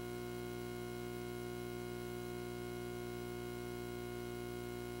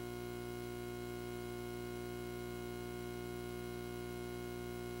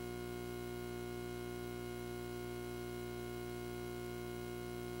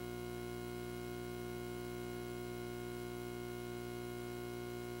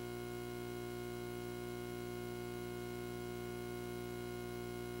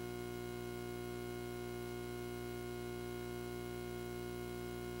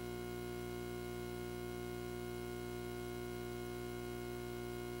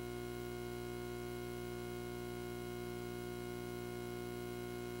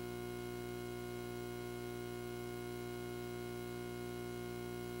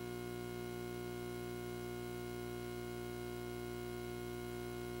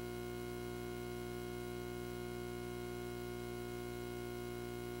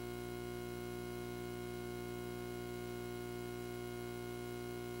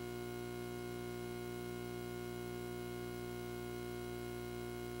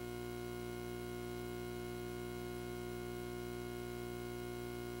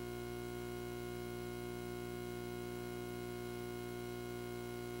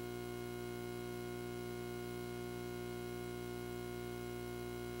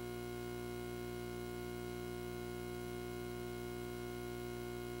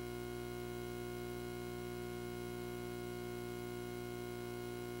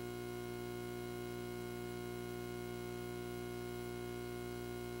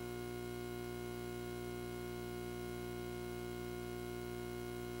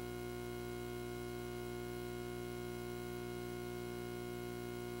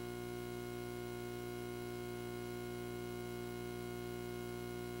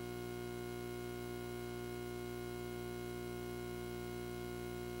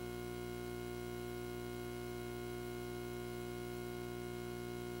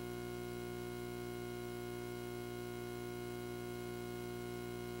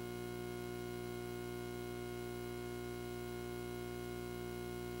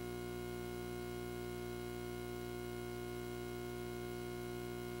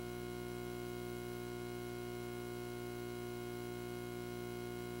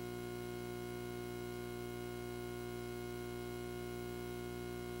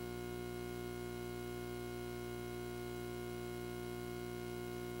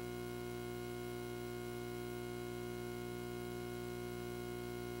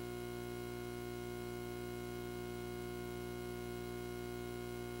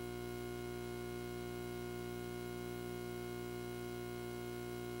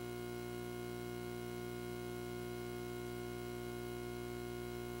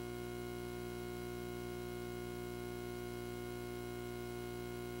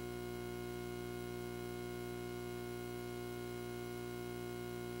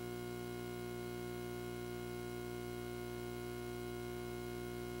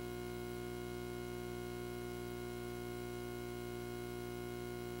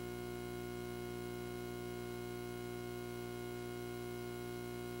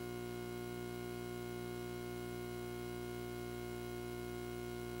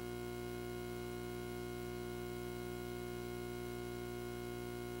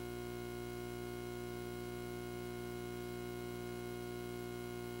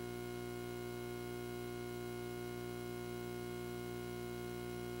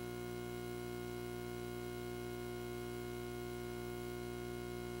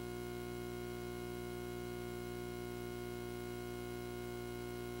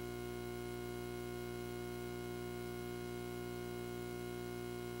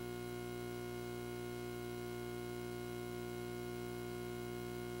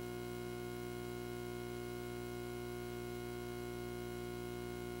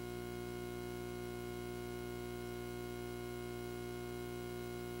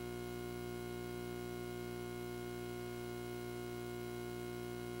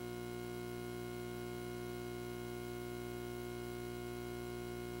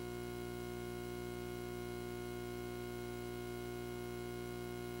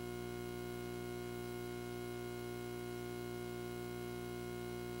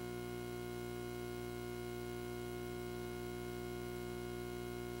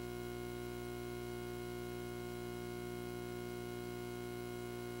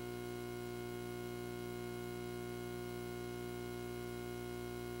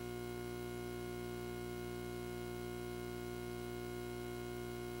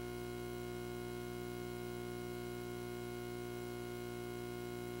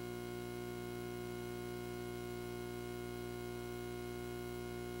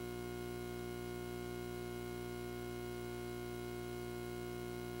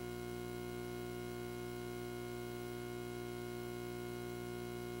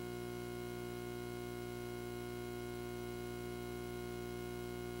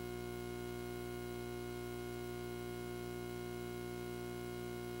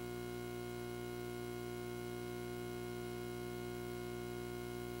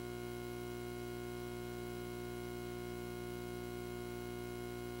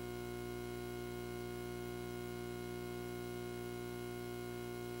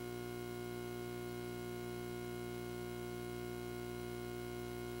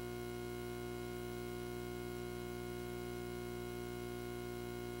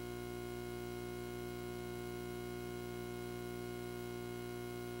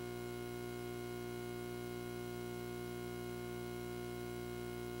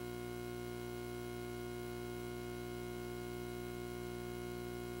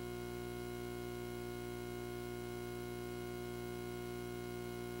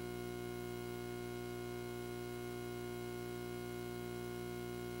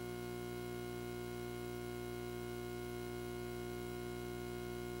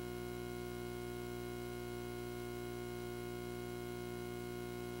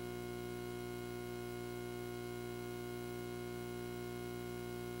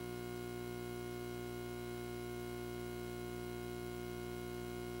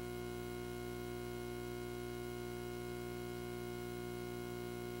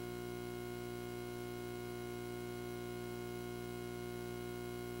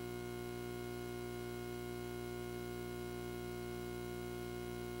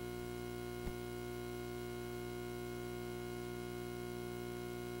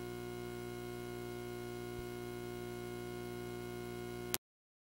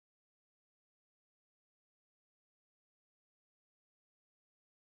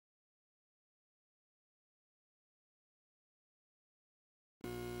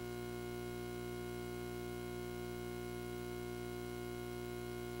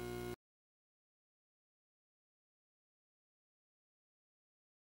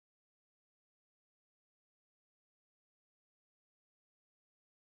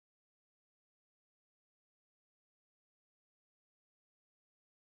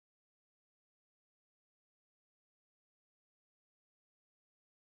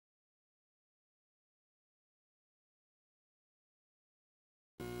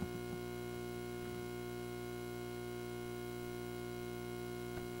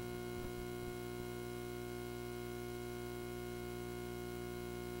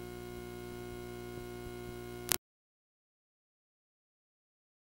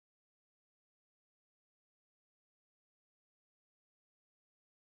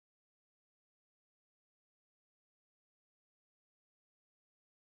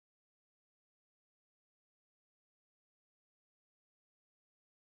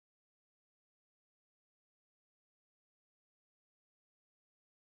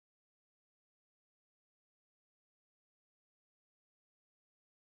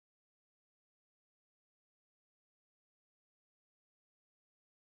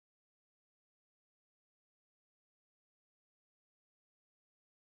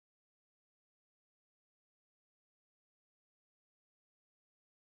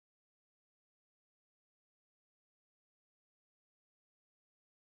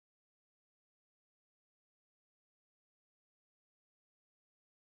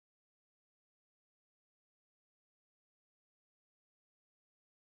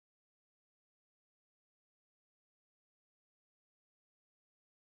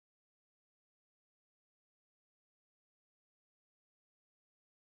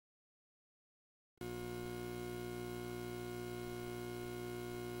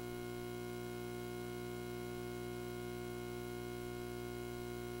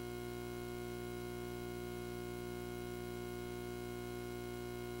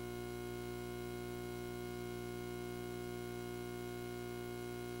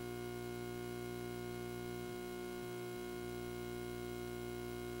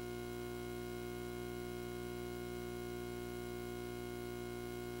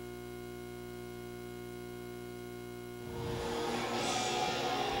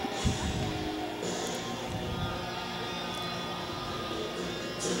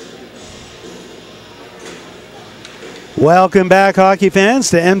 Welcome back, hockey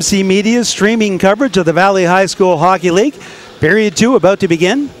fans, to MC Media's streaming coverage of the Valley High School Hockey League. Period 2 about to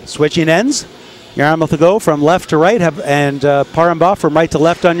begin. Switching ends. Yarmouth will go from left to right, and Parambah from right to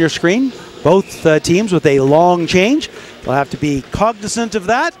left on your screen. Both teams with a long change. They'll have to be cognizant of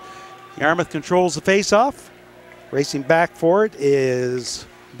that. Yarmouth controls the face-off. Racing back for it is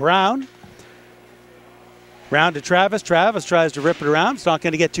Brown. Brown to Travis. Travis tries to rip it around. It's not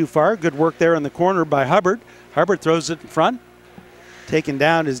going to get too far. Good work there in the corner by Hubbard. Hubbard throws it in front. Taken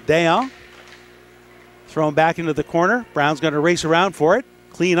down is Dayon. Thrown back into the corner. Brown's going to race around for it.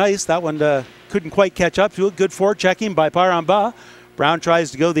 Clean ice. That one couldn't quite catch up to it. Good forechecking by Parambah. Brown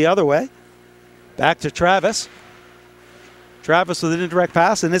tries to go the other way. Back to Travis. Travis with an indirect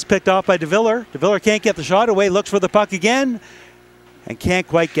pass, and it's picked off by DeViller. DeViller can't get the shot away. Looks for the puck again and can't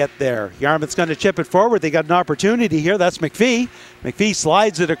quite get there. Yarmouth's going to chip it forward. They got an opportunity here. That's McPhee. McPhee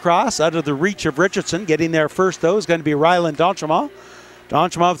slides it across out of the reach of Richardson. Getting there first, though, is going to be Ryland D'Entremont.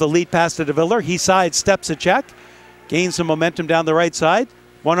 D'Entremont with the lead pass to DeViller. He sidesteps a check. Gains some momentum down the right side.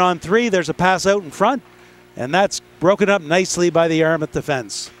 1-on-3. There's a pass out in front. And that's broken up nicely by the Yarmouth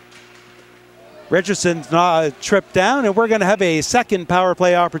defense. Richardson's tripped down, and we're going to have a second power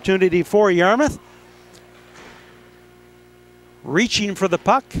play opportunity for Yarmouth. Reaching for the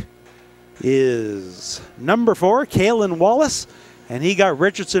puck is number 4, Kalen Wallace, and he got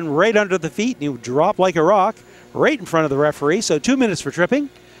Richardson right under the feet, and he dropped like a rock right in front of the referee. So 2 minutes for tripping.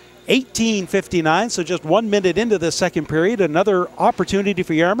 18:59, so just 1 minute into the second period. Another opportunity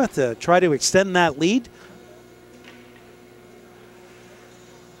for Yarmouth to try to extend that lead.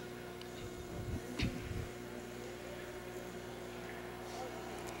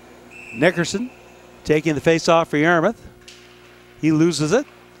 Nickerson taking the face-off for Yarmouth. He loses it.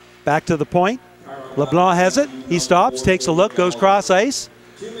 Back to the point. LeBlanc has it. He stops, takes a look, goes cross ice.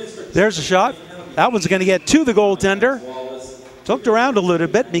 There's a shot. That one's going to get to the goaltender. Looked around a little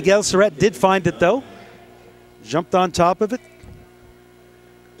bit. Miguel Surratt did find it, though. Jumped on top of it.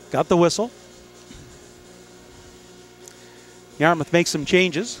 Got the whistle. Yarmouth makes some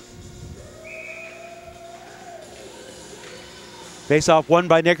changes. Face-off won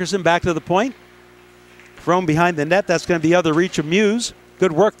by Nickerson. Back to the point. Thrown behind the net. That's going to be the other reach of Muse.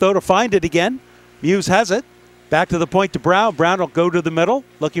 Good work, though, to find it again. Muse has it. Back to the point to Brown. Brown will go to the middle,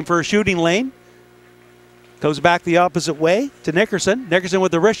 looking for a shooting lane. Goes back the opposite way to Nickerson. Nickerson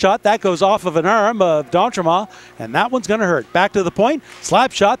with the wrist shot. That goes off of an arm of D'Entremont, and that one's going to hurt. Back to the point.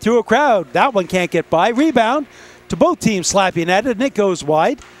 Slap shot through a crowd. That one can't get by. Rebound to both teams slapping at it, and it goes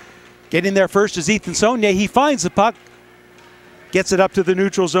wide. Getting there first is Ethan Saunier. He finds the puck. Gets it up to the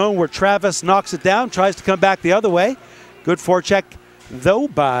neutral zone where Travis knocks it down, tries to come back the other way. Good forecheck, though,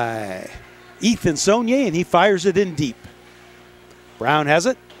 by Ethan Saunier, and he fires it in deep. Brown has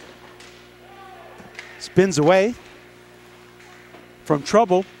it. Spins away from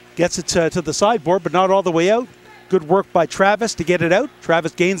trouble. Gets it to the sideboard, but not all the way out. Good work by Travis to get it out.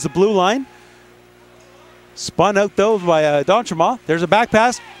 Travis gains the blue line. Spun out, though, by D'Entremont. There's a back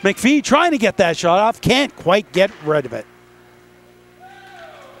pass. McPhee trying to get that shot off. Can't quite get rid of it.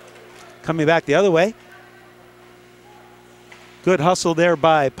 Coming back the other way. Good hustle there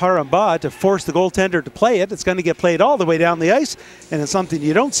by Parambah to force the goaltender to play it. It's going to get played all the way down the ice, and it's something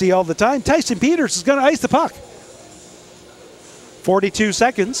you don't see all the time. Tyson Peters is going to ice the puck. 42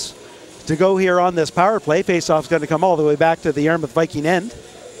 seconds to go here on this power play. Faceoff's going to come all the way back to the Yarmouth Viking end.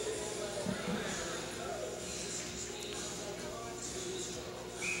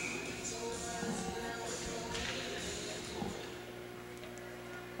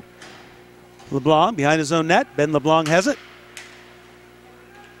 LeBlanc behind his own net. Ben LeBlanc has it.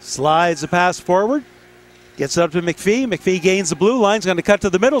 Slides the pass forward. Gets it up to McPhee. McPhee gains the blue line. He's going to cut to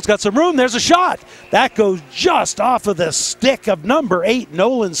the middle. He's got some room. There's a shot. That goes just off of the stick of number 8,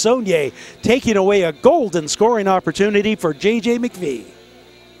 Nolan Saunier, taking away a golden scoring opportunity for J.J. McPhee.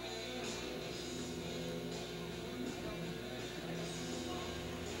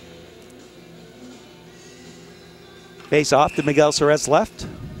 Face off to Miguel Surratt's left.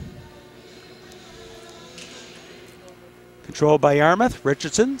 Controlled by Yarmouth.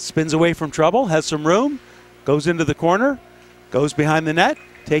 Richardson spins away from trouble, has some room, goes into the corner, goes behind the net,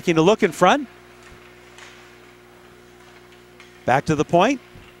 taking a look in front. Back to the point.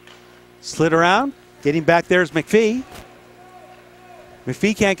 Slid around. Getting back there is McPhee.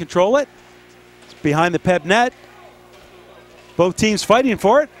 McPhee can't control it. It's behind the Peb net. Both teams fighting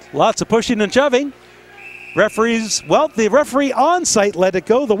for it. Lots of pushing and shoving. Referees, well, the referee on site let it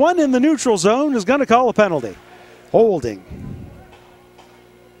go. The one in the neutral zone is going to call a penalty. Holding.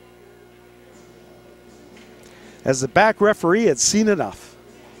 As the back referee had seen enough.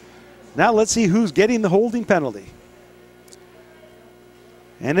 Now let's see who's getting the holding penalty.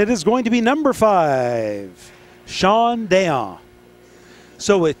 And it is going to be number 5, Sean Dayon.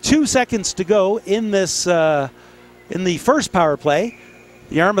 So with 2 seconds to go in this, in the first power play,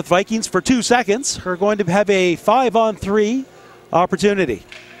 the Yarmouth Vikings for 2 seconds are going to have a 5-on-3 opportunity.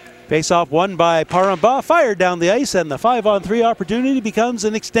 Face-off won by Paramba, fired down the ice, and the 5-on-3 opportunity becomes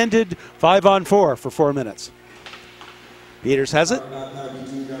an extended 5-on-4 for 4 minutes. Peters has it.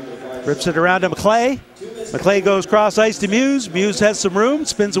 Rips it around to McClay. McClay goes cross ice to Muse. Muse has some room,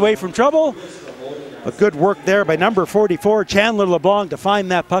 spins away from trouble. A good work there by number 44, Chandler LeBlanc, to find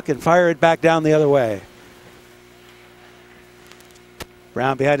that puck and fire it back down the other way.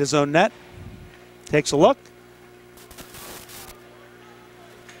 Brown behind his own net. Takes a look.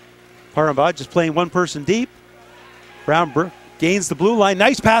 Paramba just playing one person deep. Brown gains the blue line.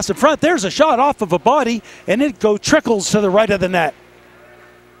 Nice pass in front. There's a shot off of a body, and it trickles to the right of the net.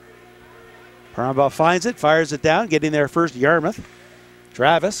 Paramba finds it, fires it down, getting there first, Yarmouth.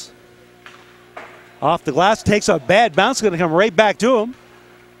 Travis. Off the glass, takes a bad bounce, going to come right back to him.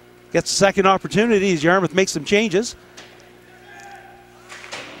 Gets a second opportunity as Yarmouth makes some changes.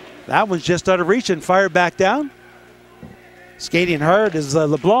 That one's just out of reach and fired back down. Skating hard as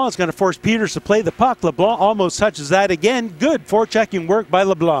LeBlanc is going to force Peters to play the puck. LeBlanc almost touches that again. Good forechecking work by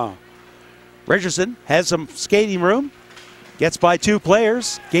LeBlanc. Richardson has some skating room. Gets by 2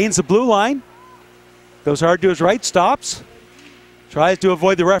 players. Gains the blue line. Goes hard to his right. Stops. Tries to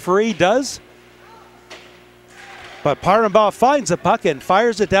avoid the referee. Does. But Paramba finds the puck and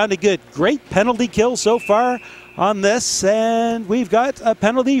fires it down to good. Great penalty kill so far on this. And we've got a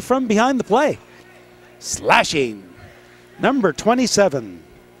penalty from behind the play. Slashing. Number 27,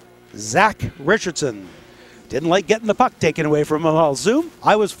 Zach Richardson. Didn't like getting the puck taken away from him. I'll zoom.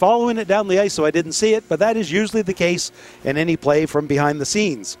 I was following it down the ice, so I didn't see it, but that is usually the case in any play from behind the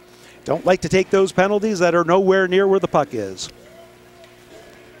scenes. Don't like to take those penalties that are nowhere near where the puck is.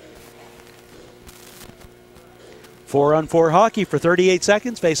 4-on-4 hockey for 38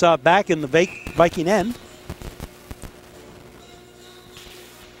 seconds. Face off back in the Viking end.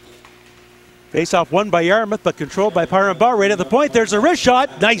 Face-off won by Yarmouth, but controlled by Paramba right at the point. There's a wrist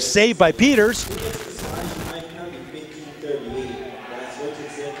shot. Nice save by Peters.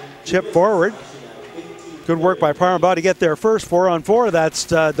 Chip forward. Good work by Paramba to get there first. 4-on-4. That's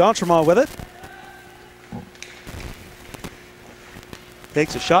D'Entremont with it.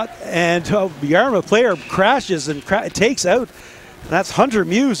 Takes a shot, and Yarmouth player crashes and takes out. And that's Hunter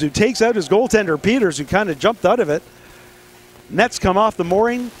Muse, who takes out his goaltender Peters, who kind of jumped out of it. Nets come off the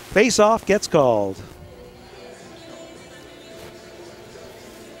mooring. Face-off gets called.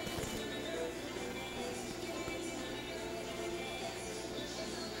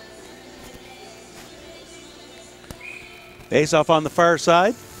 Face-off on the far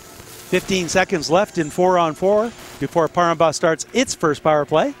side. 15 seconds left in 4-on-4 before Paramba starts its first power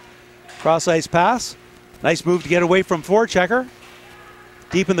play. Cross-ice pass. Nice move to get away from forechecker.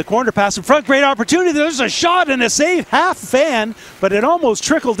 Deep in the corner, pass in front, great opportunity. There's a shot and a save, half fan, but it almost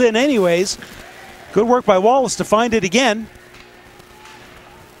trickled in anyways. Good work by Wallace to find it again.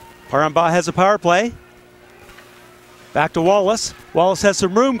 Paramba has a power play. Back to Wallace. Wallace has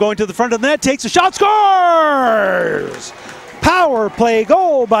some room, going to the front of the net, takes a shot, scores! Power play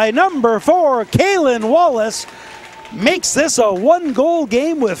goal by number 4, Kalen Wallace. Makes this a 1-goal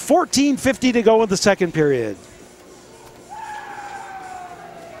game with 14:50 to go in the second period.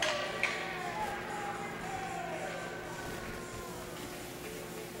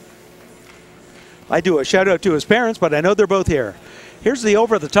 I do a shout out to his parents, but I know they're both here. Here's the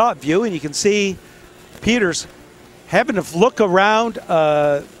over-the-top view, and you can see Peters having to look around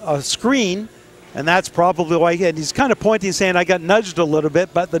a screen, and that's probably why. And he's kind of pointing, saying, I got nudged a little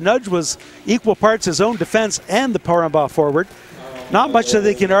bit, but the nudge was equal parts his own defense and the Paramba forward. Not much that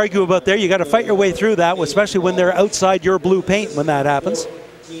they can argue about there. You got to fight your way through that, especially when they're outside your blue paint when that happens.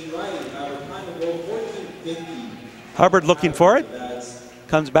 Hubbard looking for it.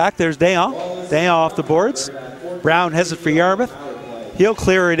 Comes back. There's Dayon. Dayon off the boards. Brown has it for Yarmouth. He'll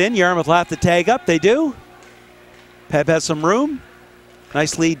clear it in. Yarmouth will have to tag up. They do. Peb has some room.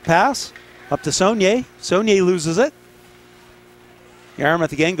 Nice lead pass. Up to Saunier. Saunier loses it.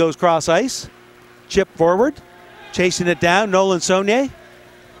 Yarmouth again goes cross ice. Chip forward. Chasing it down. Nolan Saunier.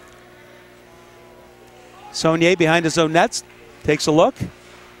 Saunier behind his own nets. Takes a look.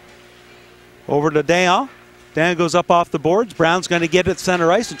 Over to Dayon. Dayon goes up off the boards. Brown's going to get it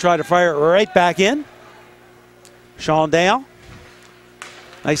center ice and try to fire it right back in. Sean Dayon.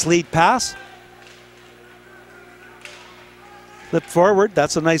 Nice lead pass. Flip forward.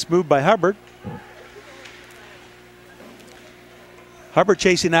 That's a nice move by Hubbard. Hubbard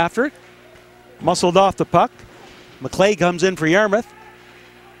chasing after it. Muscled off the puck. McClay comes in for Yarmouth.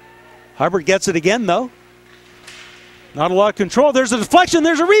 Hubbard gets it again, though. Not a lot of control. There's a deflection.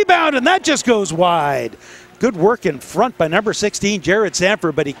 There's a rebound, and that just goes wide. Good work in front by number 16, Jared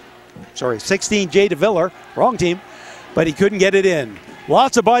Sanford, 16, Jay DeViller. Wrong team, but he couldn't get it in.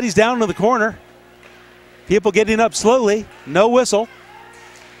 Lots of bodies down to the corner. People getting up slowly. No whistle.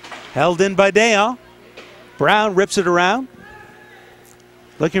 Held in by Dayon. Brown rips it around.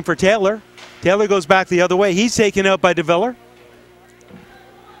 Looking for Taylor. Taylor goes back the other way. He's taken out by DeViller.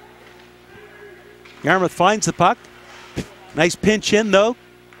 Yarmouth finds the puck. Nice pinch in, though.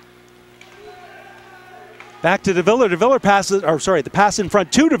 Back to DeViller. DeViller passes, the pass in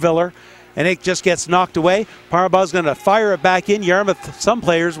front to DeViller, and it just gets knocked away. Parambaugh's going to fire it back in. Yarmouth,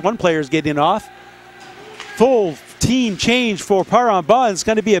 one player's getting off. Full team change for Parambagh. It's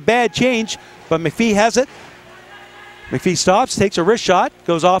going to be a bad change, but McPhee has it. McPhee stops, takes a wrist shot,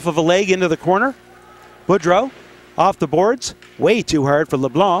 goes off of a leg into the corner. Boudreau off the boards. Way too hard for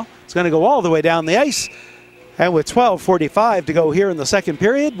LeBlanc. It's going to go all the way down the ice. And with 12:45 to go here in the second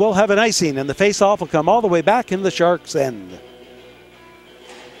period, we'll have an icing, and the face-off will come all the way back in the Sharks' end.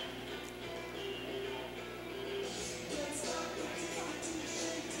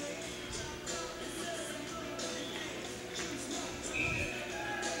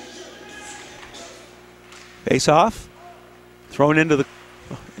 Face-off, thrown in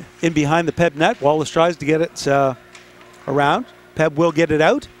behind the Peb net. Wallace tries to get it around. Peb will get it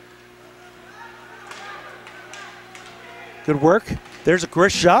out. Good work. There's a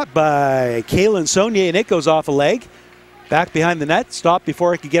wrist shot by Kalen Saunier, and it goes off a leg. Back behind the net. Stopped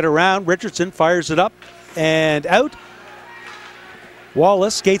before it could get around. Richardson fires it up and out.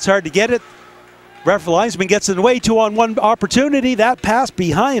 Wallace skates hard to get it. Ref linesman gets in the way. 2-on-1 opportunity. That pass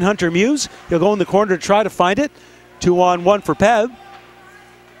behind Hunter Muse. He'll go in the corner to try to find it. 2-on-1 for Peb.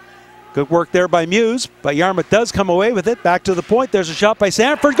 Good work there by Muse, but Yarmouth does come away with it. Back to the point. There's a shot by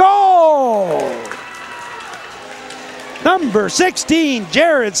Sanford. Goal! Number 16,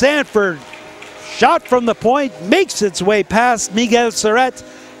 Jared Sanford. Shot from the point, makes its way past Miguel Surrett,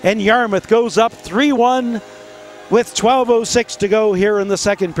 and Yarmouth goes up 3-1 with 12:06 to go here in the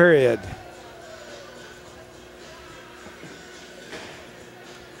second period.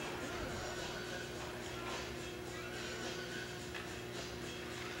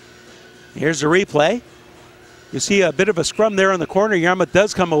 Here's the replay. You see a bit of a scrum there in the corner. Yarmouth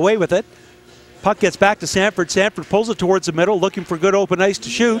does come away with it. Puck gets back to Sanford. Sanford pulls it towards the middle, looking for good open ice to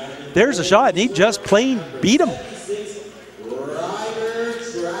shoot. There's a shot, and he just plain beat him. Ryder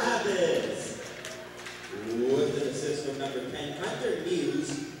Travis with an assist from number 10, Hunter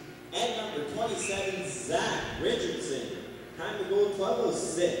Muse, and number 27, Zach Richardson. Time to go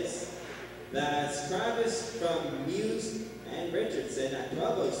 12:06. That's Travis from Muse and Richardson at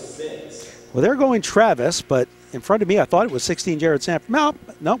 12:06. Well, they're going Travis, but in front of me, I thought it was 16 Jared Sanford.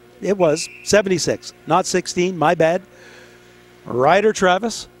 No, it was 76, not 16. My bad. Ryder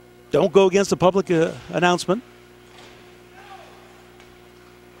Travis. Don't go against the public announcement.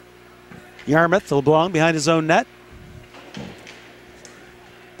 Yarmouth, LeBlanc behind his own net.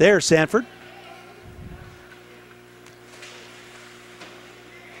 There's Sanford.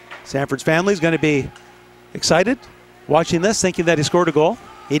 Sanford's family is going to be excited watching this, thinking that he scored a goal.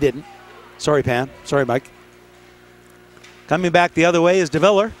 He didn't. Sorry, Pam. Sorry, Mike. Coming back the other way is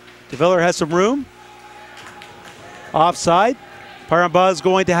DeViller. DeViller has some room. Offside. Parambagh is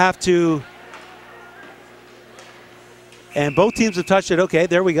going to have to, and both teams have touched it. Okay,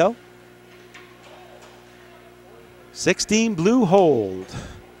 there we go. 16 blue hold.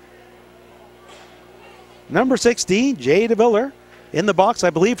 Number 16, Jay DeViller, in the box, I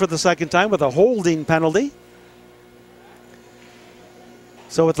believe, for the second time with a holding penalty.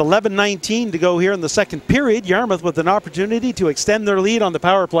 So with 11:19 to go here in the second period, Yarmouth with an opportunity to extend their lead on the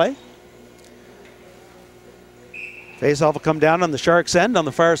power play. Faceoff will come down on the Sharks' end on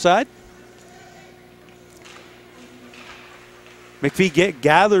the far side. McPhee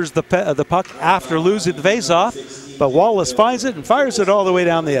gathers the puck after losing the faceoff, but Wallace finds it and fires it all the way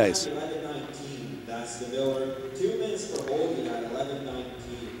down the ice. 11:19. That's the Miller. 2 minutes for holding at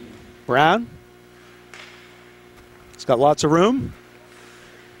 11:19. Brown. He's got lots of room.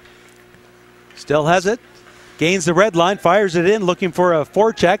 Still has it. Gains the red line, fires it in, looking for a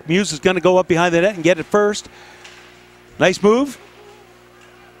forecheck. Muse is going to go up behind the net and get it first. Nice move.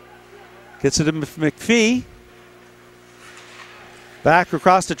 Gets it to McPhee. Back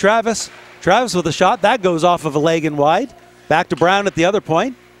across to Travis. Travis with a shot. That goes off of a leg and wide. Back to Brown at the other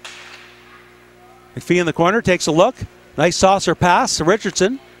point. McPhee in the corner, takes a look. Nice saucer pass to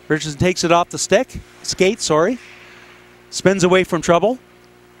Richardson. Richardson takes it off the skate. Spins away from trouble.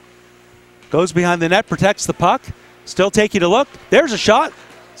 Goes behind the net, protects the puck. Still taking a look. There's a shot.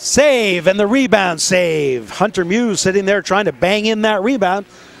 Save, and the rebound save. Hunter Muse sitting there trying to bang in that rebound.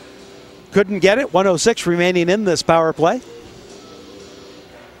 Couldn't get it. 1:06 remaining in this power play.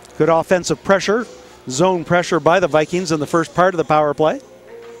 Good offensive pressure, zone pressure by the Vikings in the first part of the power play.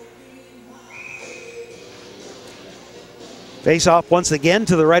 Face off once again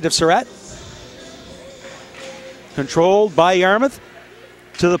to the right of Surratt. Controlled by Yarmouth.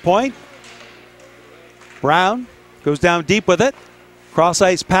 To the point. Brown goes down deep with it. Cross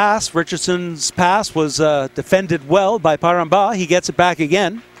ice pass. Richardson's pass was defended well by Paramba. He gets it back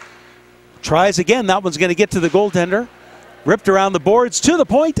again. Tries again. That one's going to get to the goaltender. Ripped around the boards to the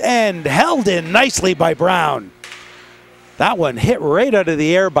point and held in nicely by Brown. That one hit right out of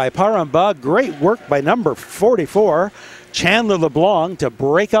the air by Paramba. Great work by number 44, Chandler LeBlanc, to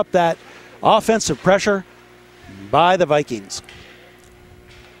break up that offensive pressure by the Vikings.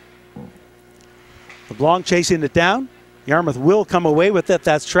 LeBlanc chasing it down. Yarmouth will come away with it.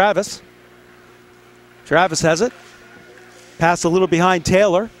 That's Travis. Travis has it. Pass a little behind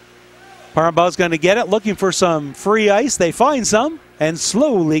Taylor. Paramba's going to get it, looking for some free ice. They find some and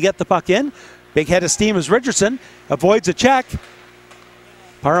slowly get the puck in. Big head of steam is Richardson. Avoids a check.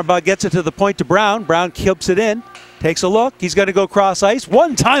 Paramba gets it to the point to Brown. Brown keeps it in. Takes a look. He's going to go cross ice.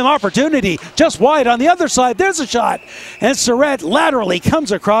 One-time opportunity. Just wide on the other side. There's a shot. And Surratt laterally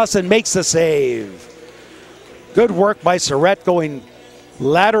comes across and makes the save. Good work by Surratt going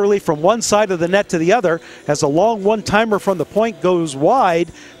laterally from one side of the net to the other as a long one-timer from the point goes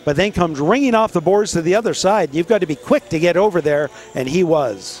wide, but then comes ringing off the boards to the other side. You've got to be quick to get over there, and he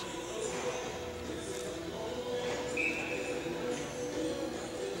was.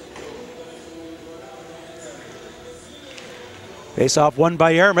 Face-off won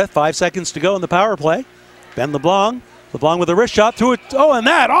by Yarmouth. 5 seconds to go in the power play. Ben LeBlanc. LeBlanc with a wrist shot through it. Oh, and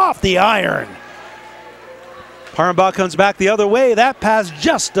that off the iron. Paramba comes back the other way. That pass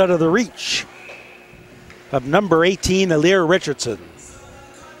just out of the reach of number 18, Alir Richardson.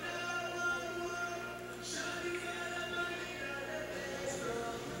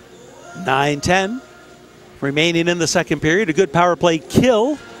 (9:10) remaining in the second period. A good power play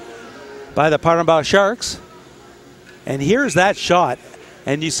kill by the Paramba Sharks. And here's that shot.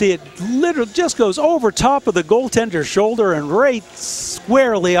 And you see it literally just goes over top of the goaltender's shoulder and right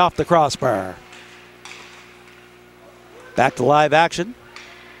squarely off the crossbar. Back to live action.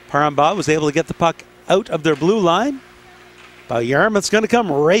 Paramba was able to get the puck out of their blue line. But Yarmouth's going to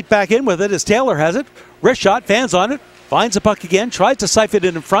come right back in with it as Taylor has it. Wrist shot, fans on it. Finds the puck again. Tries to siphon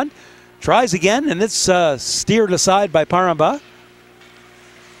it in front. Tries again, and it's steered aside by Paramba.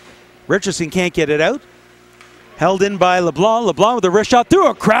 Richardson can't get it out. Held in by LeBlanc. LeBlanc with a wrist shot through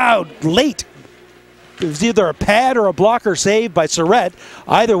a crowd late. It was either a pad or a blocker save by Surratt.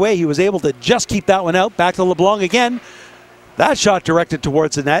 Either way, he was able to just keep that one out. Back to LeBlanc again. That shot directed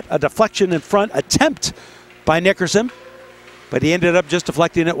towards the net. A deflection in front attempt by Nickerson, but he ended up just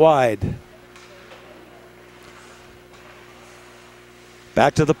deflecting it wide.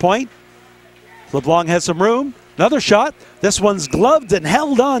 Back to the point. LeBlanc has some room. Another shot. This one's gloved and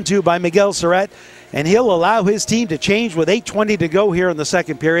held on to by Miguel Surratt, and he'll allow his team to change with 8:20 to go here in the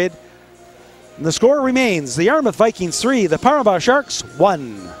second period. And the score remains the Yarmouth Vikings 3, the Paramba Sharks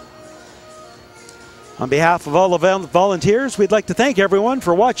 1. On behalf of all the volunteers, we'd like to thank everyone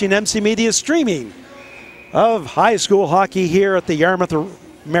for watching MC Media's streaming of high school hockey here at the Yarmouth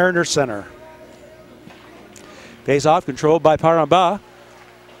Mariners Center. Face off, controlled by Paramba.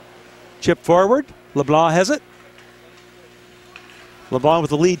 Chip forward. LeBlanc has it. LeBlanc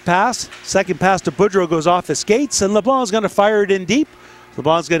with the lead pass. Second pass to Boudreau goes off his skates, and LeBlanc's going to fire it in deep.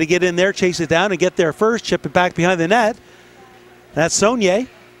 LeBlanc's going to get in there, chase it down, and get there first. Chip it back behind the net. That's Saunier.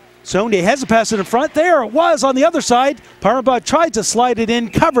 Saunier has a pass in front. There it was on the other side. Paramba tried to slide it in,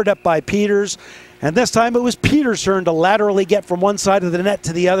 covered up by Peters. And this time it was Peters' turn to laterally get from one side of the net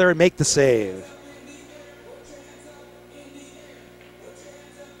to the other and make the save.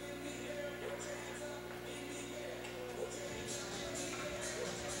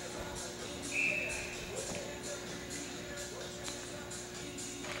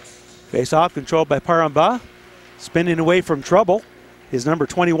 Face off, controlled by Paramba. Spinning away from trouble. His number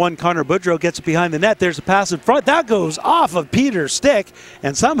 21, Connor Boudreau, gets it behind the net. There's a pass in front. That goes off of Peter's stick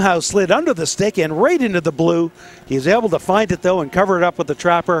and somehow slid under the stick and right into the blue. He's able to find it, though, and cover it up with the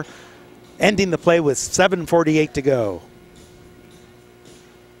trapper, ending the play with 7:48 to go.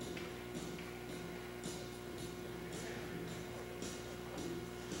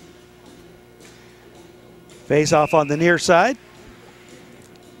 Face off on the near side.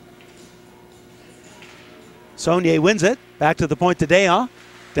 Saunier wins it. Back to the point to Deon.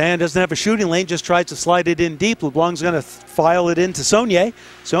 Dan doesn't have a shooting lane, just tries to slide it in deep. LeBlanc's going to file it into Saunier.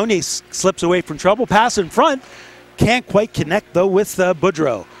 Saunier slips away from trouble. Pass in front. Can't quite connect, though, with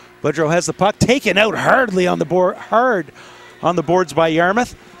Boudreau. Boudreau has the puck taken out hard on the boards by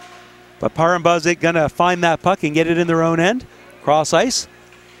Yarmouth. But Parambaugh's going to find that puck and get it in their own end. Cross ice.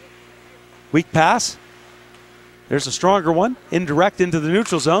 Weak pass. There's a stronger one. Indirect into the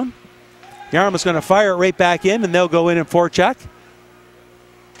neutral zone. Yarmouth's going to fire it right back in, and they'll go in and forecheck.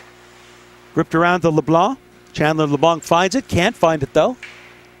 Ripped around to LeBlanc. Chandler LeBlanc finds it. Can't find it, though.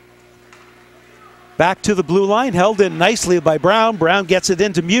 Back to the blue line. Held in nicely by Brown. Brown gets it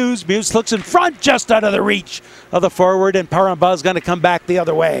into Muse. Muse looks in front, just out of the reach of the forward, and Parambaugh's going to come back the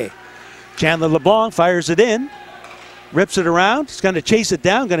other way. Chandler LeBlanc fires it in. Rips it around. He's going to chase it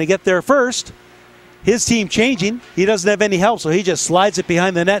down. Going to get there first. His team changing. He doesn't have any help, so he just slides it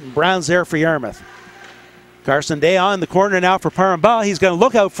behind the net, and Brown's there for Yarmouth. Carson Day on the corner now for Parambaugh. He's going to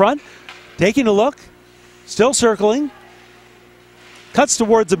look out front. Taking a look, still circling, cuts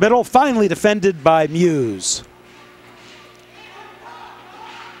towards the middle, finally defended by Muse.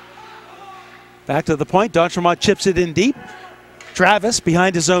 Back to the point, D'Entremont chips it in deep. Travis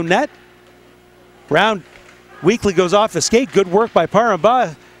behind his own net. Brown weakly goes off his skate. Good work by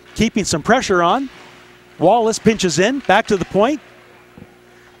Parambaugh, keeping some pressure on. Wallace pinches in, back to the point.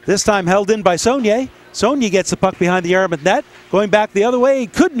 This time held in by Saunier. Saunier gets the puck behind the Yarmouth net. Going back the other way,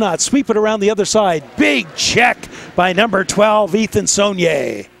 could not sweep it around the other side. Big check by number 12, Ethan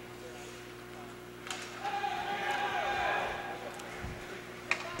Saunier.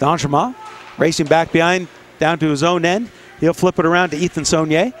 D'Entremont racing back behind, down to his own end. He'll flip it around to Ethan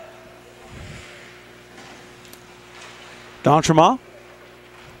Saunier. D'Entremont.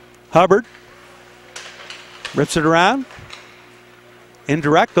 Hubbard. Rips it around.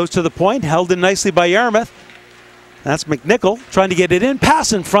 Indirect, goes to the point, held in nicely by Yarmouth. That's McNichol trying to get it in.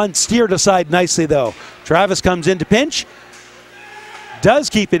 Pass in front, steered aside nicely though. Travis comes in to pinch. Does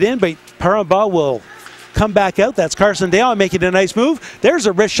keep it in, but Parambaugh will come back out. That's Carson Dale making a nice move. There's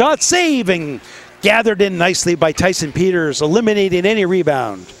a wrist shot, saving. Gathered in nicely by Tyson Peters, eliminating any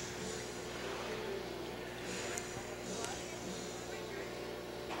rebound.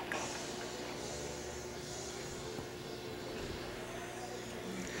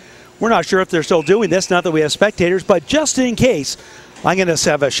 We're not sure if they're still doing this, not that we have spectators, but just in case, I'm going to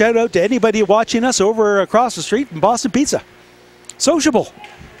have a shout out to anybody watching us over across the street from Boston Pizza. Sociable.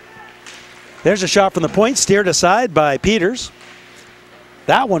 There's a shot from the point, steered aside by Peters.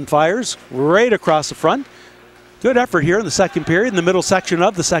 That one fires right across the front. Good effort here in the second period, in the middle section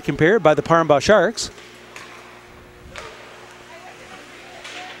of the second period by the Parambaugh Sharks.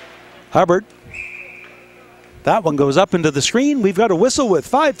 Hubbard. That one goes up into the screen. We've got a whistle with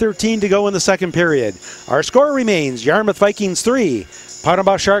 5:13 to go in the second period. Our score remains Yarmouth Vikings 3,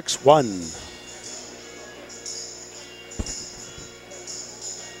 Parambaugh Sharks 1.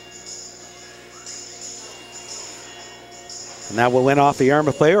 And that will win off the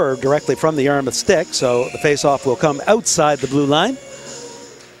Yarmouth player or directly from the Yarmouth stick, so the faceoff will come outside the blue line.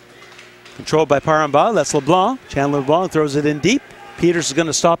 Controlled by Parambaugh, that's LeBlanc. Chandler LeBlanc throws it in deep. Peters is going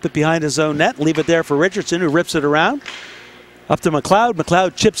to stop it behind his own net, leave it there for Richardson, who rips it around. Up to McLeod.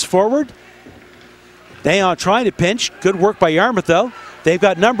 McLeod chips forward. Dayon trying to pinch. Good work by Yarmouth, though. They've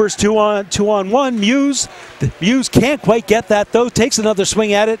got numbers, two on one. Muse can't quite get that, though. Takes another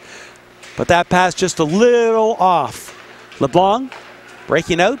swing at it, but that pass just a little off. LeBlanc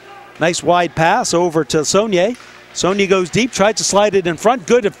breaking out. Nice wide pass over to Saunier. Saunier goes deep, tried to slide it in front.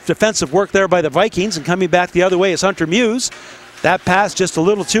 Good defensive work there by the Vikings, and coming back the other way is Hunter Muse. That pass just a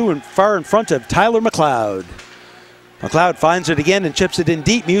little too far in front of Tyler McLeod. McLeod finds it again and chips it in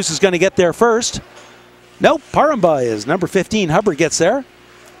deep. Muse is going to get there first. Nope, Parambaugh is. Number 15, Hubbard gets there.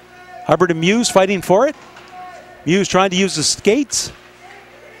 Hubbard and Muse fighting for it. Muse trying to use the skates.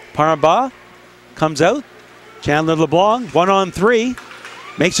 Parambaugh comes out. Chandler LeBlanc,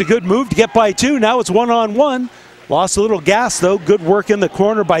 1-on-3. Makes a good move to get by two. Now it's 1-on-1. Lost a little gas, though. Good work in the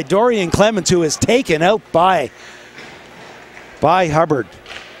corner by Dorian Clemens, who is taken out by Hubbard.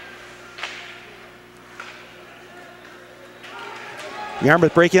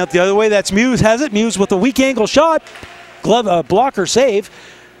 Yarmouth breaking out the other way. That's Muse has it. Muse with a weak angle shot. Blocker save.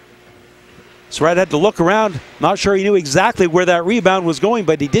 Surratt had to look around. Not sure he knew exactly where that rebound was going,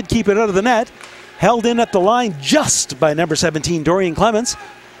 but he did keep it out of the net. Held in at the line just by number 17, Dorian Clemens.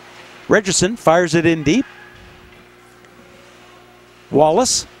 Richardson fires it in deep.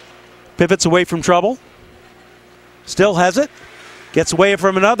 Wallace pivots away from trouble. Still has it. Gets away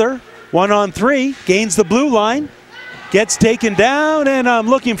from another. 1-on-3. Gains the blue line. Gets taken down, and I'm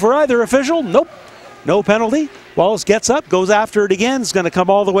looking for either official. Nope. No penalty. Wallace gets up, goes after it again. It's going to come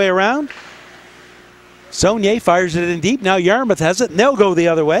all the way around. Saunier fires it in deep. Now Yarmouth has it, and they'll go the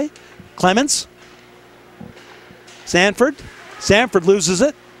other way. Clements. Sanford. Sanford loses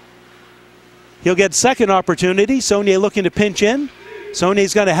it. He'll get second opportunity. Saunier looking to pinch in.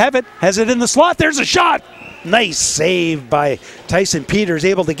 Saunier's going to have it. Has it in the slot. There's a shot. Nice save by Tyson Peters,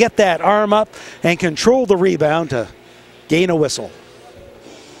 able to get that arm up and control the rebound to gain a whistle.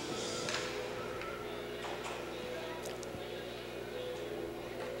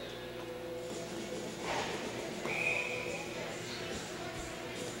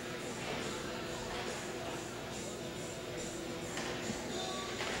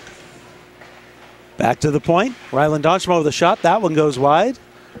 Back to the point. Ryland Donchemo with a shot. That one goes wide.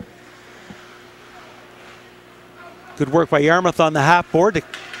 Good work by Yarmouth on the half board to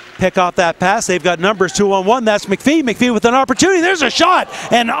pick off that pass. They've got numbers 2-on-1. That's McPhee. McPhee with an opportunity. There's a shot.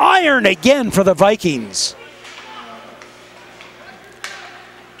 And iron again for the Vikings.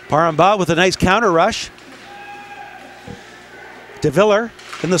 Paramba with a nice counter rush. DeViller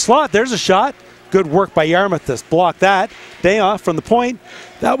in the slot. There's a shot. Good work by Yarmouth to block that. Dayoff from the point.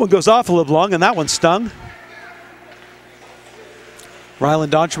 That one goes off a little long, and that one stung.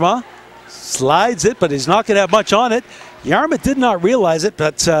 Ryland Donchema slides it, but he's not going to have much on it. Yarmouth did not realize it,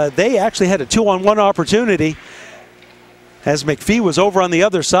 but they actually had a 2-on-1 opportunity as McPhee was over on the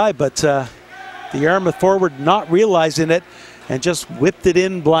other side, but the Yarmouth forward not realizing it and just whipped it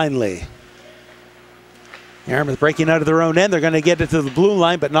in blindly. Yarmouth breaking out of their own end. They're going to get it to the blue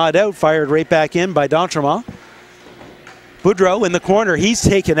line, but not out. Fired right back in by Donchema. Boudreau in the corner. He's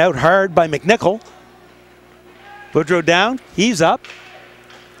taken out hard by McNichol. Boudreau down. He's up.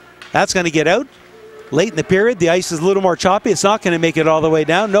 That's going to get out. Late in the period, the ice is a little more choppy. It's not going to make it all the way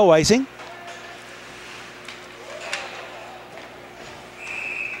down. No icing.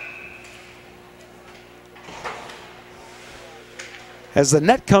 As the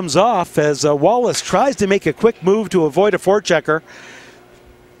net comes off, as Wallace tries to make a quick move to avoid a forechecker,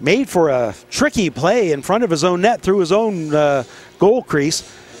 made for a tricky play in front of his own net through his own goal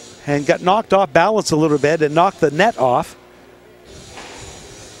crease, and got knocked off balance a little bit and knocked the net off.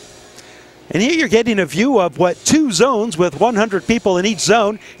 And here you're getting a view of what two zones with 100 people in each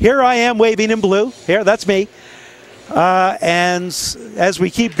zone. Here I am waving in blue. Here, that's me. And as we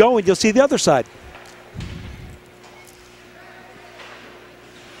keep going, you'll see the other side.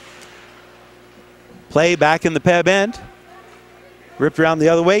 Play back in the Peb end. Ripped around the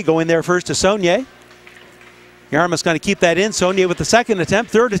other way, going there first to Saunier. Yarmouth's going to keep that in. Saunier with the second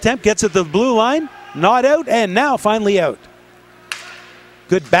attempt. Third attempt gets it to the blue line. Not out, and now finally out.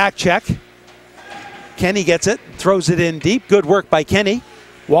 Good back check. Kenny gets it, throws it in deep. Good work by Kenny.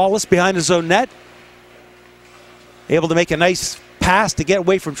 Wallace behind his own net. Able to make a nice pass to get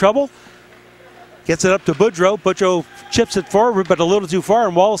away from trouble. Gets it up to Boudreau. Boudreau chips it forward, but a little too far,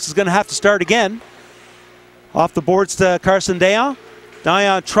 and Wallace is going to have to start again. Off the boards to Carson Dayon.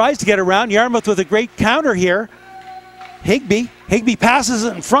 Dayon tries to get around. Yarmouth with a great counter here. Higbee passes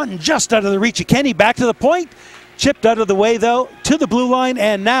it in front and just out of the reach of Kenny. Back to the point. Chipped out of the way, though, to the blue line,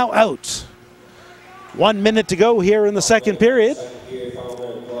 and now out. 1 minute to go here in the second period.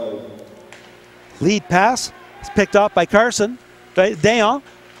 Lead pass is picked off by Carson. Dayon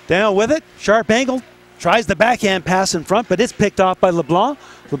with it. Sharp angle. Tries the backhand pass in front, but it's picked off by LeBlanc.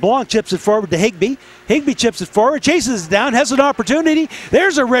 LeBlanc chips it forward to Higbee. Higbee chips it forward, chases it down, has an opportunity.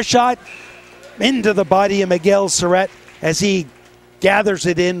 There's a wrist shot into the body of Miguel Surratt as he gathers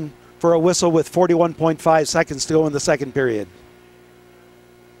it in for a whistle with 41.5 seconds to go in the second period.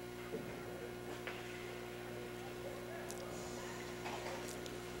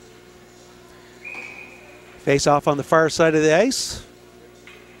 Face off on the far side of the ice.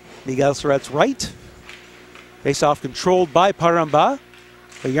 Miguel Surratt's right. Face off controlled by Paramba.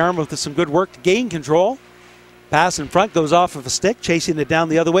 But Yarmouth with some good work to gain control. Pass in front, goes off of a stick. Chasing it down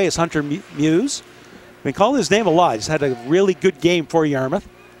the other way is Hunter Muse. I've been calling his name a lot. He's had a really good game for Yarmouth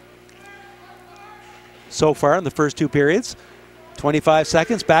so far in the first two periods. 25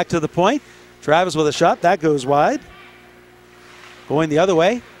 seconds, back to the point. Travis with a shot, that goes wide. Going the other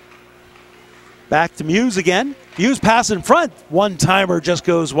way. Back to Muse again. Muse pass in front. One-timer just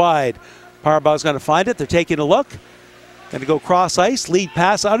goes wide. Parabaugh's going to find it. They're taking a look. Going to go cross ice. Lead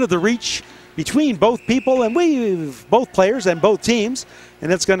pass out of the reach between both people and both players and both teams.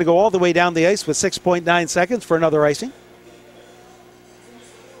 And it's going to go all the way down the ice with 6.9 seconds for another icing.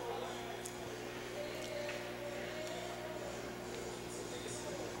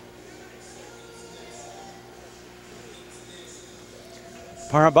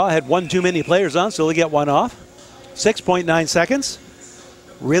 Paramba had one too many players on, so he'll get one off. 6.9 seconds.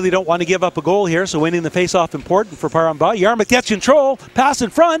 Really don't want to give up a goal here, so winning the faceoff important for Paramba. Yarmouth gets control, pass in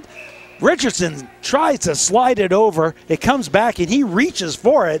front. Richardson tries to slide it over. It comes back and he reaches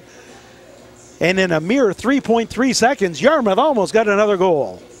for it. And in a mere 3.3 seconds, Yarmouth almost got another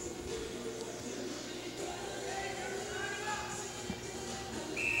goal.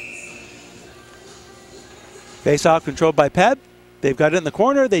 Face-off controlled by Peb. They've got it in the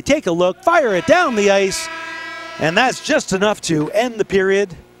corner. They take a look, fire it down the ice, and that's just enough to end the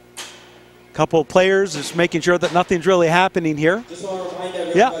period. Couple of players just making sure that nothing's really happening here.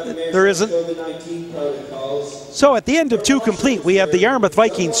 Yeah, there isn't. So at the end of 2 complete, we have the Yarmouth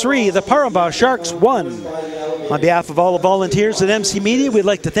Vikings 3, the Paramba Sharks 1. On behalf of all the volunteers at MC Media, we'd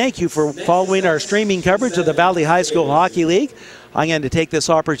like to thank you for following our streaming coverage of the Valley High School Hockey League. I'm going to take this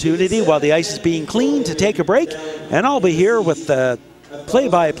opportunity while the ice is being cleaned to take a break, and I'll be here with the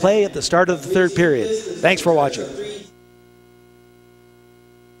play-by-play at the start of the 3rd period. Thanks for watching.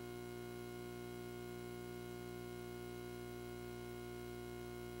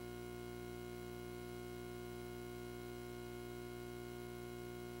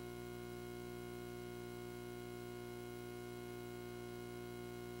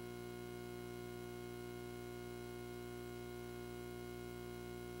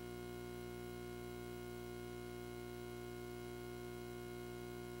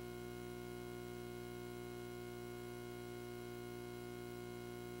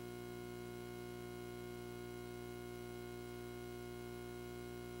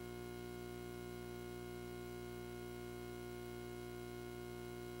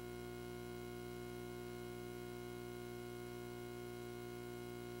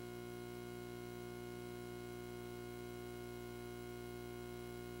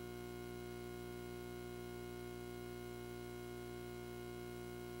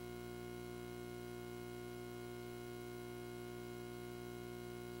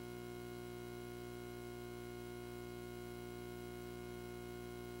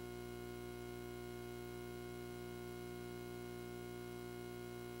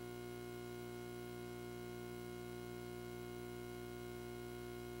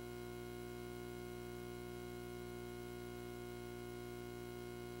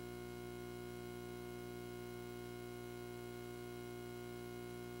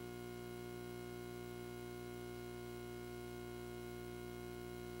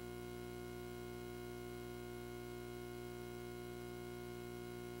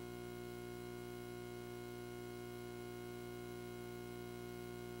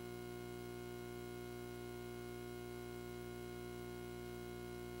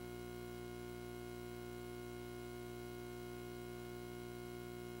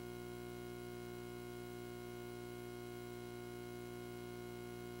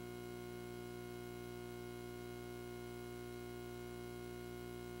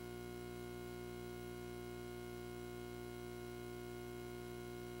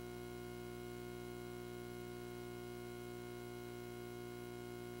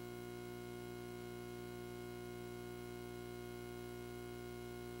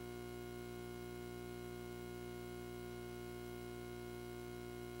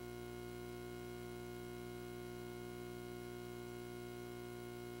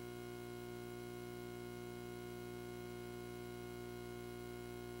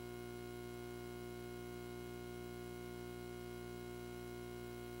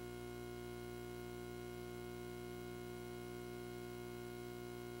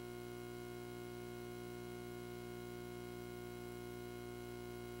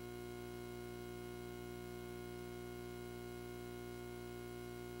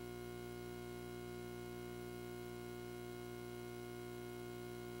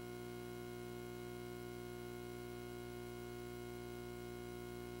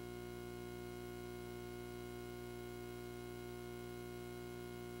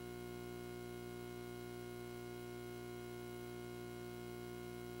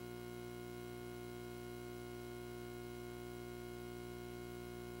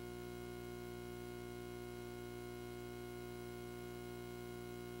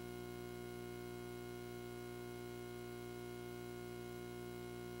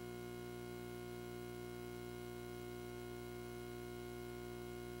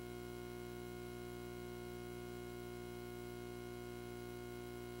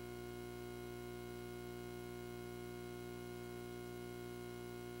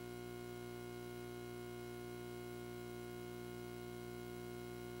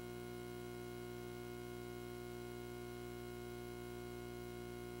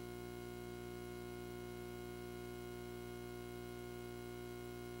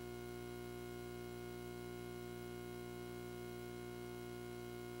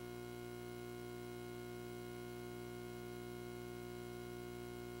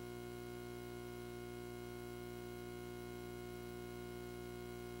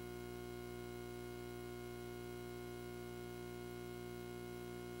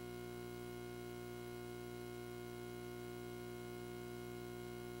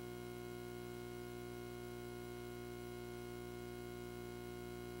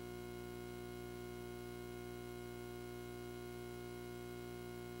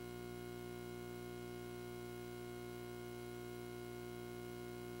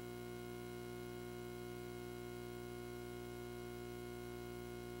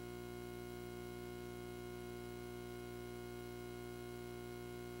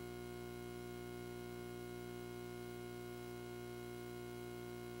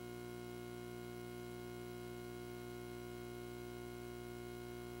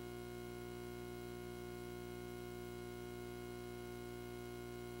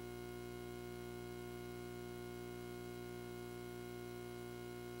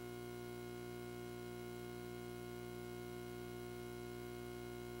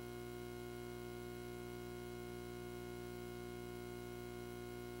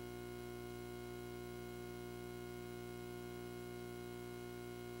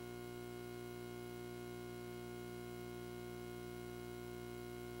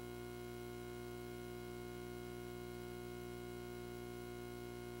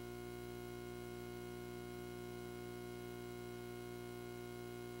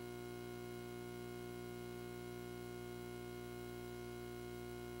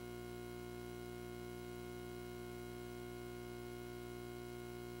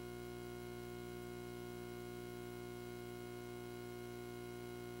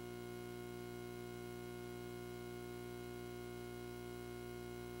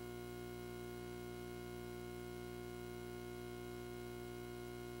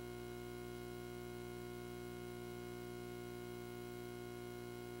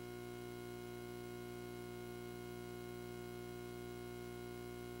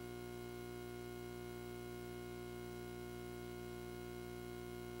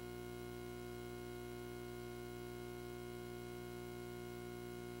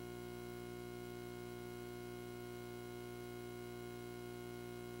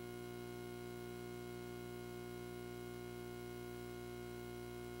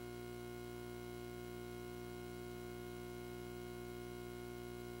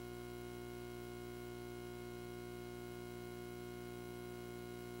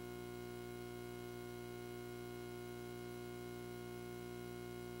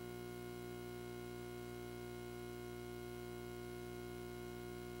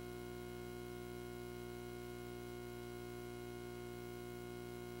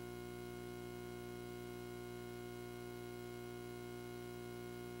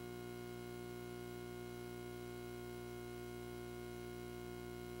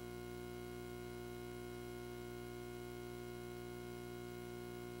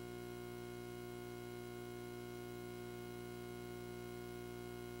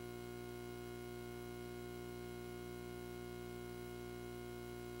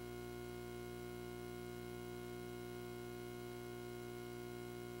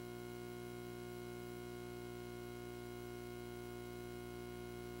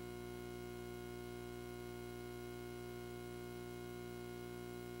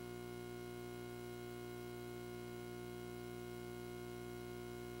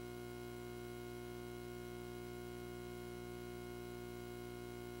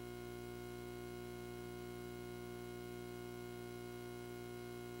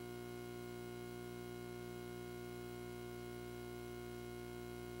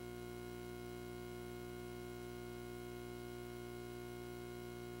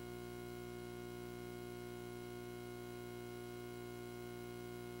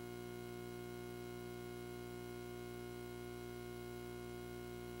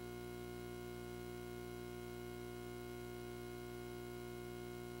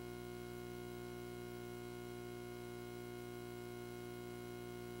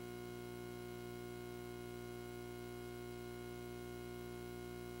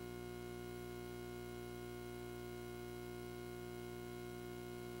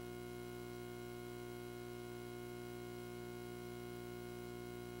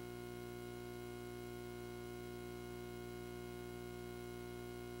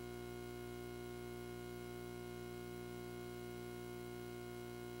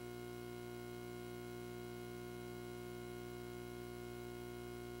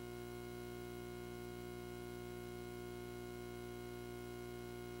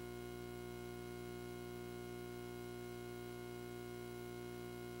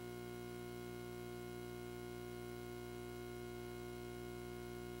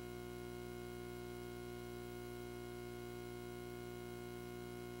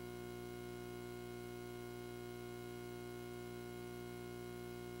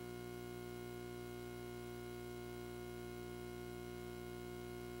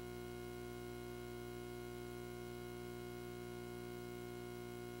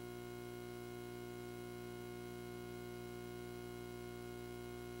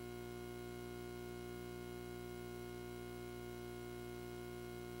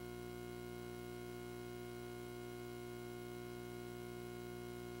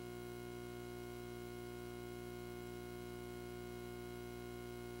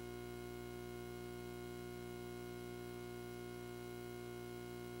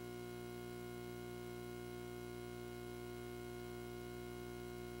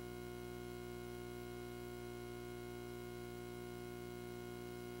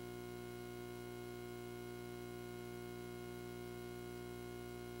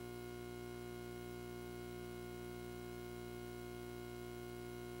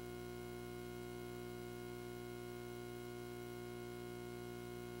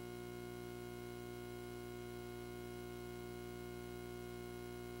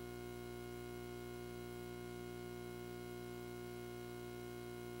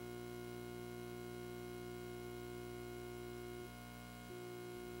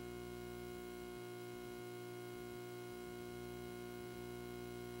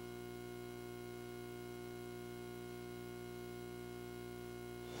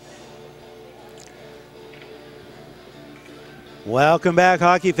 Welcome back,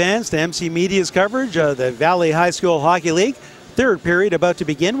 hockey fans, to MC Media's coverage of the Valley High School Hockey League. Third period about to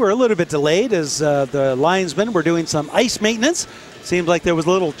begin. We're a little bit delayed as the linesmen were doing some ice maintenance. Seems like there was a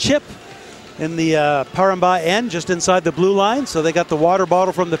little chip in the Paramba end just inside the blue line, so they got the water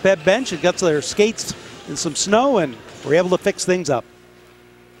bottle from the Peb bench and got their skates in some snow and were able to fix things up.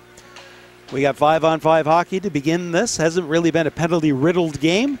 We got 5-on-5 hockey to begin this. Hasn't really been a penalty-riddled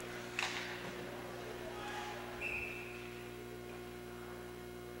game.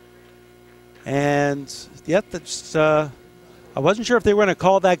 And yep, that's, I wasn't sure if they were going to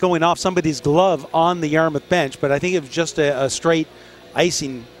call that going off somebody's glove on the Yarmouth bench, but I think it was just a straight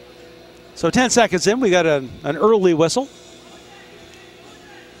icing. So 10 seconds in, we got an early whistle.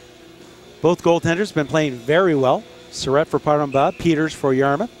 Both goaltenders been playing very well. Surratt for Paramba, Peters for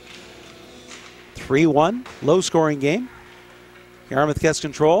Yarmouth. 3-1, low-scoring game. Yarmouth gets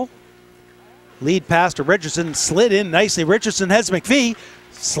control. Lead pass to Richardson, slid in nicely. Richardson has McPhee.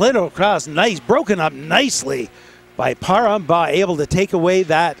 Slid across, nice, broken up nicely by Paramba, able to take away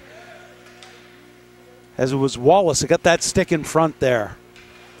that as it was Wallace that got that stick in front there.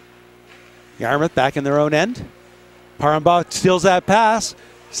 Yarmouth back in their own end. Paramba steals that pass,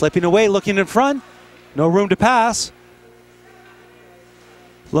 slipping away, looking in front. No room to pass.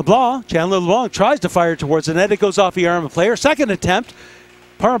 Chandler LeBlanc tries to fire towards the net. It goes off a Yarmouth player. Second attempt.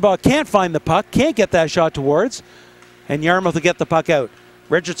 Paramba can't find the puck, can't get that shot towards, and Yarmouth will get the puck out.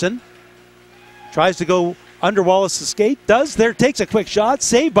 Richardson tries to go under Wallace's skate. Does. There, takes a quick shot.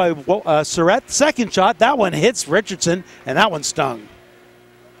 Saved by Surratt. Second shot. That one hits Richardson, and that one stung.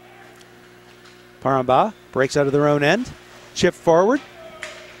 Paramba breaks out of their own end. Chip forward.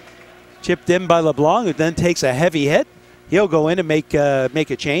 Chipped in by LeBlanc, who then takes a heavy hit. He'll go in and make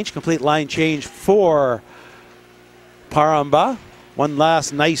a change. Complete line change for Paramba. One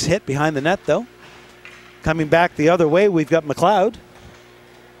last nice hit behind the net, though. Coming back the other way, we've got McLeod.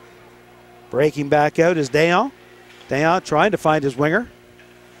 Breaking back out is Dayon. Dayon trying to find his winger.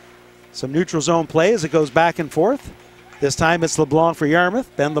 Some neutral zone play as it goes back and forth. This time it's LeBlanc for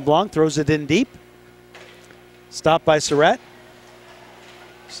Yarmouth. Ben LeBlanc throws it in deep. Stopped by Surratt.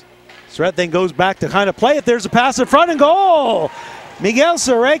 Surratt then goes back to kind of play it. There's a pass in front and goal. Miguel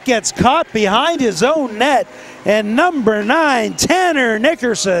Surratt gets caught behind his own net. And number 9, Tanner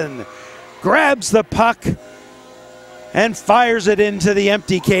Nickerson, grabs the puck and fires it into the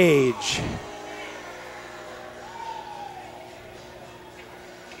empty cage.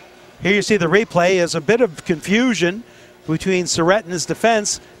 Here you see the replay is a bit of confusion between Surratt and his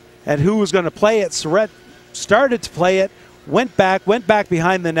defense and who was going to play it. Surratt started to play it, went back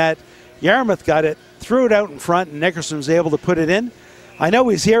behind the net. Yarmouth got it, threw it out in front, and Nickerson was able to put it in. I know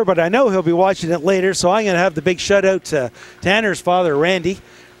he's here, but I know he'll be watching it later, so I'm going to have the big shout out to Tanner's father, Randy.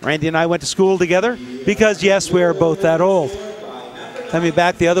 Randy and I went to school together because, yes, we are both that old. Coming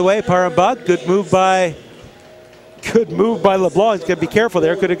back the other way, Paramba, good move by LeBlanc. He's got to be careful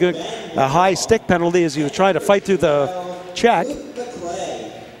there. Could have got a high stick penalty as he was trying to fight through the check.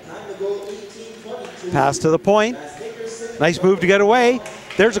 Pass to the point. Nice move to get away.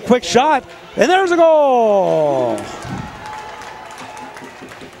 There's a quick shot, and there's a goal.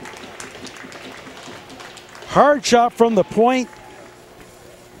 Hard shot from the point.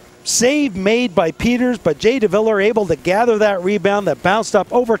 Save made by Peters, but Jay DeViller able to gather that rebound that bounced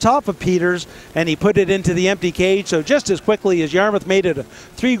up over top of Peters, and he put it into the empty cage. So just as quickly as Yarmouth made it a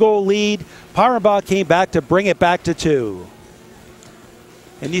 3-goal lead, Paramba came back to bring it back to 2.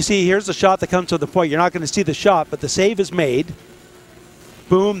 And you see, here's the shot that comes to the point. You're not going to see the shot, but the save is made.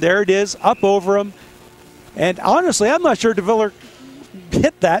 Boom, there it is, up over him. And honestly, I'm not sure DeViller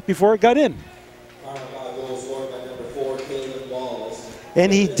hit that before it got in.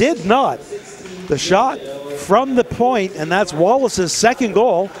 And he did not. The shot from the point, and that's Wallace's second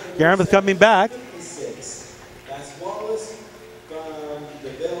goal. Yarmouth coming back. That's Wallace from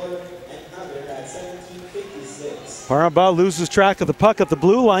DeViller and Hunter at 17:56. Paramba loses track of the puck at the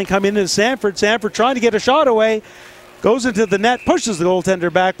blue line, coming into Sanford. Sanford trying to get a shot away. Goes into the net, pushes the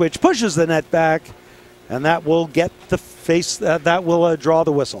goaltender back, which pushes the net back. And that will get the face, that will draw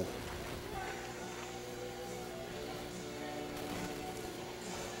the whistle.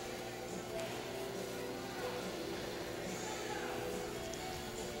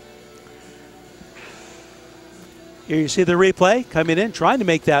 Here you see the replay coming in, trying to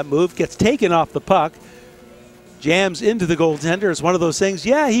make that move, gets taken off the puck, jams into the goaltender. It's one of those things,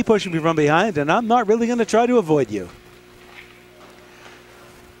 yeah, he pushed me from behind, and I'm not really going to try to avoid you.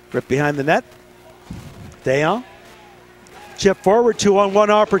 Rip behind the net. Dayon. Chip forward, 2-on-1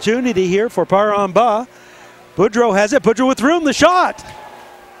 opportunity here for Paramba. Boudreau has it. Boudreau with room, the shot.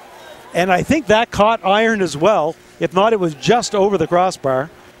 And I think that caught iron as well. If not, it was just over the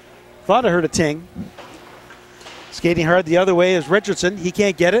crossbar. Thought I heard a ting. Skating hard the other way is Richardson. He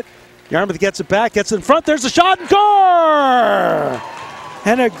can't get it. Yarmouth gets it back, gets in front. There's a shot and score!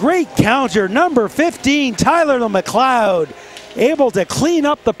 And a great counter. Number 15, Tyler McLeod, able to clean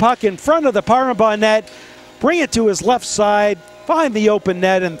up the puck in front of the Paramba net, bring it to his left side, find the open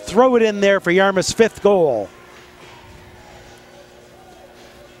net, and throw it in there for Yarmouth's 5th goal.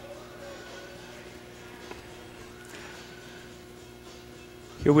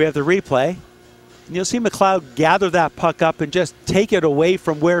 Here we have the replay. And you'll see McLeod gather that puck up and just take it away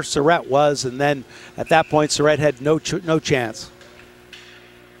from where Surratt was, and then at that point Surratt had no chance.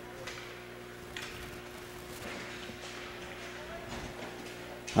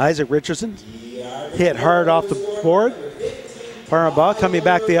 Isaac Richardson hit hard off the board. Paramba coming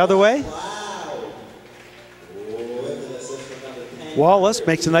back the other way. Wallace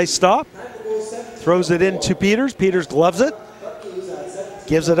makes a nice stop. Throws it into Peters. Peters gloves it.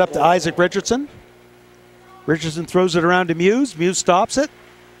 Gives it up to Isaac Richardson. Richardson throws it around to Muse. Muse stops it.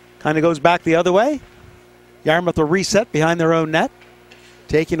 Kind of goes back the other way. Yarmouth will reset behind their own net.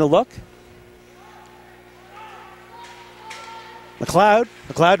 Taking a look.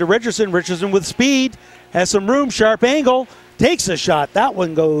 McLeod to Richardson. Richardson with speed. Has some room. Sharp angle. Takes a shot. That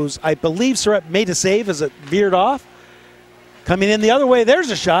one goes, I believe Surratt made a save as it veered off. Coming in the other way, there's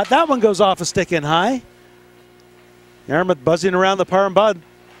a shot. That one goes off a stick in high. Yarmouth buzzing around the Paramba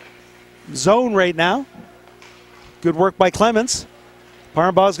zone right now. Good work by Clements.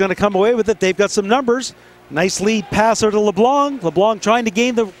 Paramba is going to come away with it. They've got some numbers. Nice lead passer to LeBlanc. LeBlanc trying to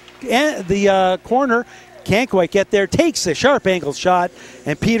gain the corner. Can't quite get there. Takes a sharp angle shot,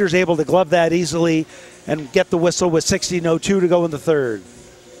 and Peters able to glove that easily and get the whistle with 16:02 to go in the third.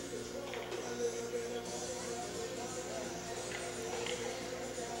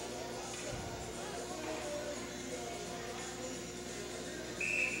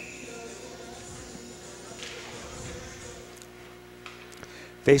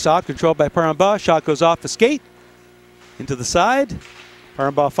 Face off, controlled by Paramba. Shot goes off the skate. Into the side.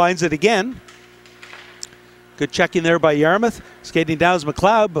 Paramba finds it again. Good checking there by Yarmouth. Skating down is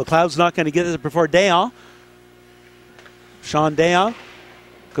McLeod. McLeod's not going to get it before Dayon. Sean Dayon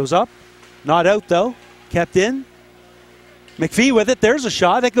goes up. Not out though. Kept in. McPhee with it. There's a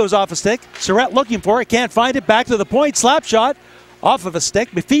shot. That goes off a stick. Surratt looking for it. Can't find it. Back to the point. Slap shot. Off of a stick.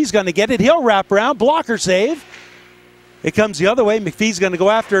 McPhee's going to get it. He'll wrap around. Blocker save. It comes the other way. McPhee's going to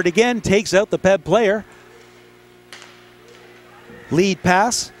go after it again. Takes out the Peb player. Lead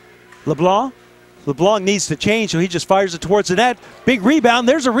pass. LeBlanc. LeBlanc needs to change, so he just fires it towards the net. Big rebound.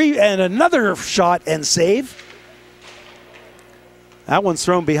 There's and another shot and save. That one's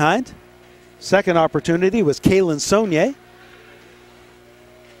thrown behind. Second opportunity was Kalen Saunier.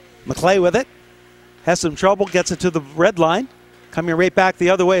 McClay with it. Has some trouble. Gets it to the red line. Coming right back the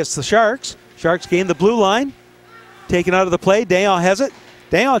other way. It's the Sharks. Sharks gain the blue line. Taken out of the play. Dayon has it.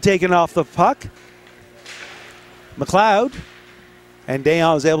 Dayon taking off the puck. McLeod. And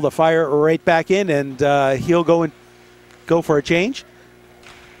Dayon is able to fire right back in, and he'll go for a change.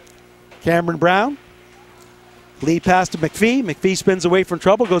 Cameron Brown. Lead pass to McPhee. McPhee spins away from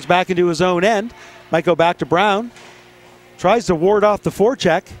trouble, goes back into his own end. Might go back to Brown. Tries to ward off the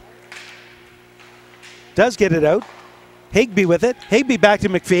forecheck. Does get it out. Higbee with it. Higbee back to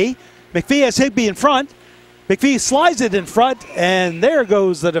McPhee. McPhee has Higbee in front. McPhee slides it in front, and there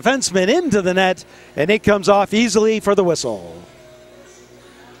goes the defenseman into the net, and it comes off easily for the whistle.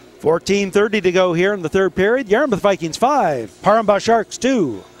 14:30 to go here in the third period. Yarmouth Vikings 5, Paramba Sharks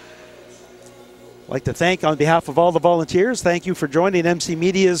 2. I'd like to thank, on behalf of all the volunteers, thank you for joining MC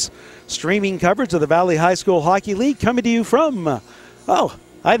Media's streaming coverage of the Valley High School Hockey League, coming to you from,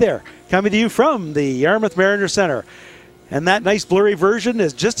 hi there, coming to you from the Yarmouth Mariner Center. And that nice blurry version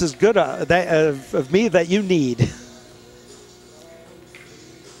is just as good of me that you need.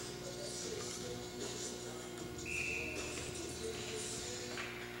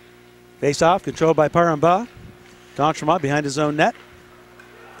 Face off, controlled by Paramba. D'Entremont behind his own net.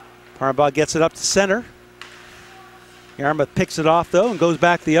 Paramba gets it up to center. Yarmouth picks it off though and goes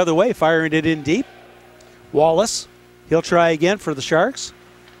back the other way, firing it in deep. Wallace, he'll try again for the Sharks.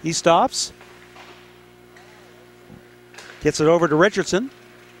 He stops. Gets it over to Richardson.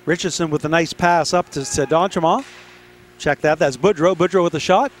 Richardson with a nice pass up to D'Entremont. Check that, that's Boudreau. Boudreau with a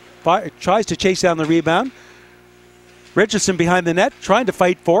shot. Tries to chase down the rebound. Richardson behind the net, trying to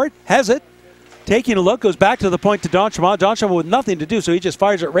fight for it. Has it. Taking a look, goes back to the point to D'Entremont. D'Entremont with nothing to do, so he just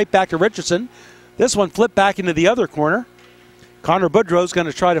fires it right back to Richardson. This one flipped back into the other corner. Connor Boudreau's going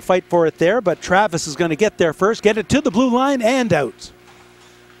to try to fight for it there, but Travis is going to get there first, get it to the blue line and out.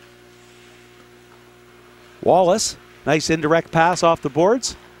 Wallace, nice indirect pass off the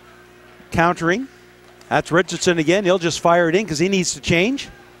boards. Countering. That's Richardson again. He'll just fire it in because he needs to change.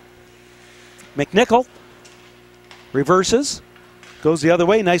 McNichol reverses. Goes the other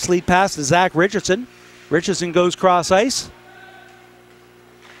way. Nice lead pass to Zach Richardson. Richardson goes cross ice.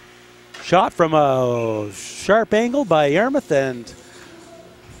 Shot from a sharp angle by Yarmouth, and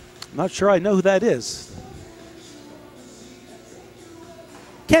I'm not sure I know who that is.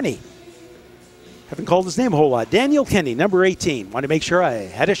 Kenny. Haven't called his name a whole lot. Daniel Kenny, number 18. Want to make sure I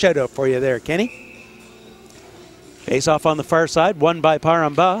had a shout out for you there, Kenny. Face off on the far side, won by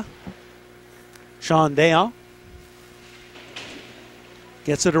Paramba. Sean Dayon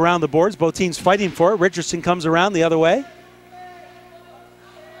gets it around the boards. Both teams fighting for it. Richardson comes around the other way.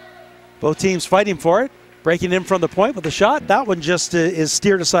 Both teams fighting for it. Breaking in from the point with a shot. That one just is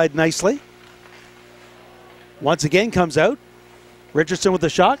steered aside nicely. Once again comes out. Richardson with the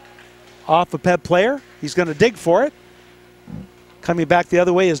shot. Off a Peb player. He's going to dig for it. Coming back the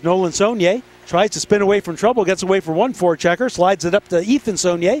other way is Nolan Saunier. Tries to spin away from trouble. Gets away for one forechecker. Slides it up to Ethan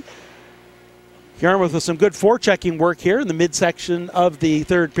Saunier. Yarmouth with some good forechecking work here in the midsection of the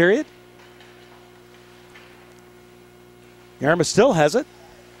third period. Yarmouth still has it.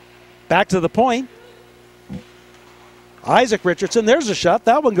 Back to the point. Isaac Richardson, there's a shot.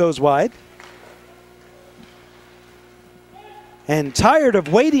 That one goes wide. And tired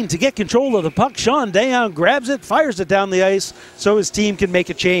of waiting to get control of the puck, Sean Dayon grabs it, fires it down the ice so his team can make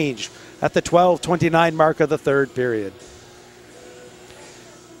a change at the 12:29 mark of the third period.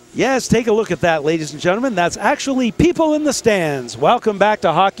 Yes, take a look at that, ladies and gentlemen. That's actually people in the stands. Welcome back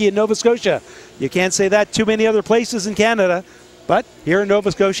to hockey in Nova Scotia. You can't say that too many other places in Canada, but here in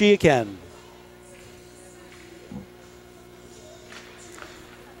Nova Scotia you can.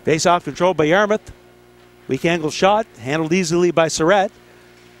 Face-off controlled by Yarmouth. Weak angle shot, handled easily by Surratt.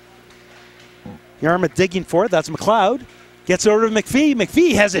 Yarmouth digging for it. That's McLeod. Gets over to McPhee.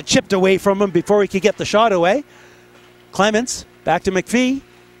 McPhee has it chipped away from him before he could get the shot away. Clements back to McPhee.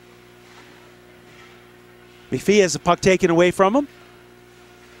 McPhee has the puck taken away from him.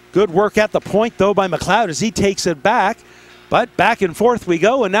 Good work at the point, though, by McLeod as he takes it back. But back and forth we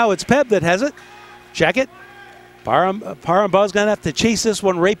go, and now it's Peb that has it. Check it. Parambaugh's going to have to chase this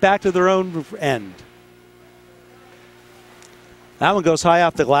one right back to their own end. That one goes high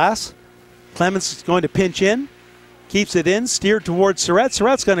off the glass. Clements is going to pinch in. Keeps it in, steered towards Surratt.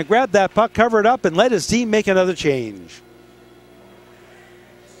 Surratt's going to grab that puck, cover it up, and let his team make another change.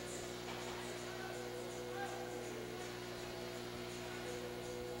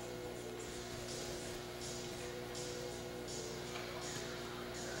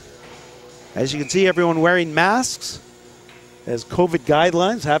 As you can see, everyone wearing masks as COVID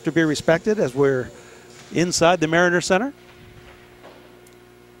guidelines have to be respected as we're inside the Mariner Center.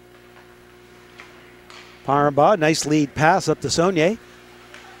 Paramba, nice lead pass up to Saunier.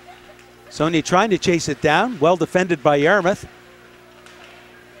 Saunier trying to chase it down. Well defended by Yarmouth.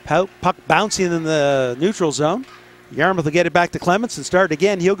 Puck bouncing in the neutral zone. Yarmouth will get it back to Clements and start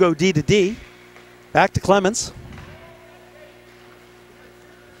again. He'll go D to D. Back to Clements.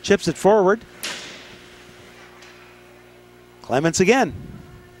 Chips it forward. Clements again.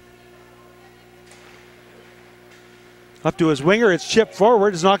 Up to his winger, it's chipped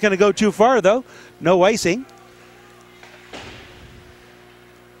forward. It's not going to go too far though. No icing.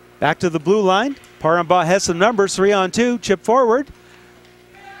 Back to the blue line. Paramba has some numbers, 3-on-2, chip forward.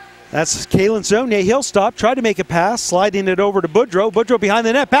 That's Kalen Saunier. He'll stop, try to make a pass, sliding it over to Boudreau. Boudreau behind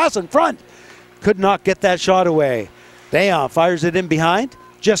the net, pass in front. Could not get that shot away. Dayon fires it in behind,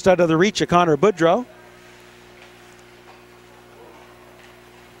 just out of the reach of Connor Boudreau.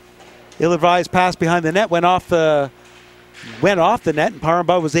 Ill-advised pass behind the net, went off the net, and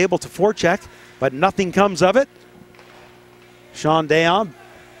Paramba was able to forecheck, but nothing comes of it. Sean Dayon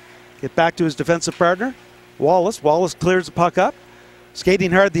get back to his defensive partner. Wallace clears the puck up.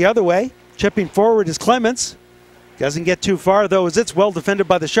 Skating hard the other way. Chipping forward is Clements. Doesn't get too far though as it's well defended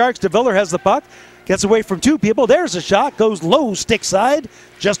by the Sharks. DeViller has the puck. Gets away from two people. There's a shot. Goes low stick side.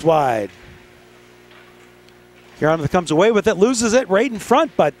 Just wide. Yarmouth comes away with it. Loses it right in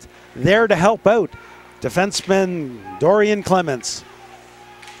front, but there to help out. Defenseman Dorian Clements.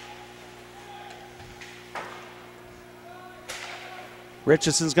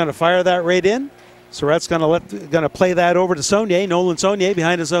 Richardson's going to fire that right in. Surratt's going to play that over to Saunier. Nolan Saunier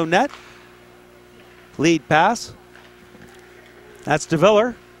behind his own net. Lead pass. That's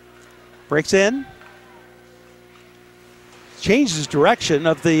DeViller. Breaks in. Changes direction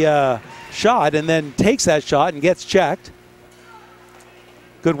of the shot and then takes that shot and gets checked.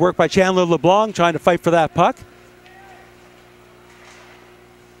 Good work by Chandler LeBlanc trying to fight for that puck.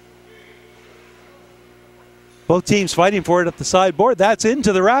 Both teams fighting for it at the sideboard. That's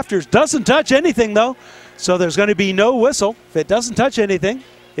into the rafters. Doesn't touch anything, though. So there's going to be no whistle. If it doesn't touch anything,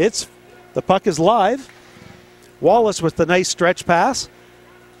 the puck is live. Wallace with the nice stretch pass.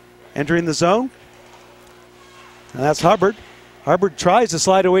 Entering the zone. And that's Hubbard. Hubbard tries to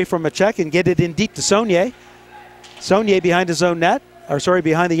slide away from a check and get it in deep to Saunier. Saunier behind his own net.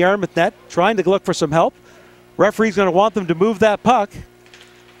 Behind the Yarmouth net. Trying to look for some help. Referee's going to want them to move that puck.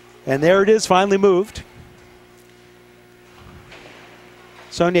 And there it is, finally moved.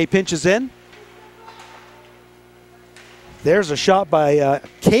 Saunier pinches in. There's a shot by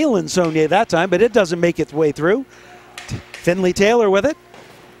Kalen Saunier that time, but it doesn't make its way through. Finley Taylor with it.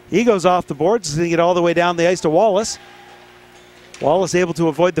 He goes off the boards, sending it all the way down the ice to Wallace. Wallace able to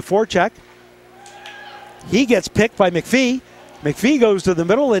avoid the forecheck. He gets picked by McPhee. McPhee goes to the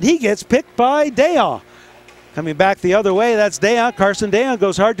middle, and he gets picked by Dayon. Coming back the other way, that's Dayon. Carson Dayon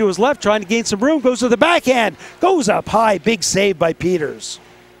goes hard to his left, trying to gain some room, goes to the backhand, goes up high, big save by Peters.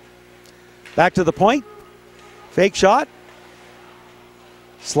 Back to the point, fake shot,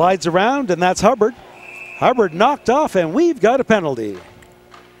 slides around, and that's Hubbard. Hubbard knocked off, and we've got a penalty.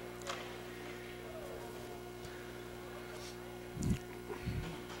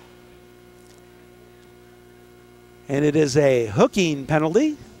 And it is a hooking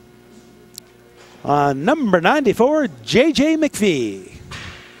penalty on number 94, J.J. McPhee.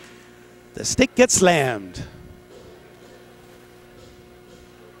 The stick gets slammed.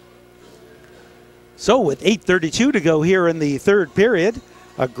 So with 8:32 to go here in the third period,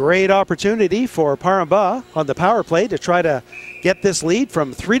 a great opportunity for Paramba on the power play to try to get this lead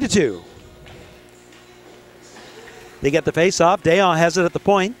from 3-2. They get the face-off. Dayon has it at the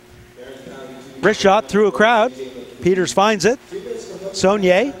point. Wrist shot through a crowd. Peters finds it.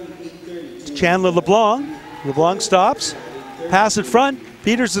 Saunier. Chandler LeBlanc. LeBlanc stops. Pass in front.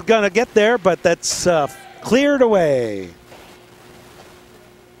 Peters is going to get there, but that's cleared away.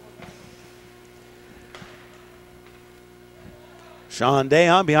 Sean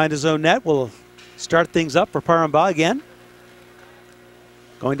Dayon behind his own net will start things up for Paramba again.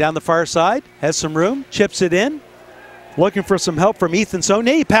 Going down the far side. Has some room. Chips it in. Looking for some help from Ethan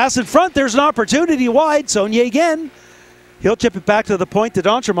Saunier. Pass in front. There's an opportunity wide. Saunier again. He'll chip it back to the point to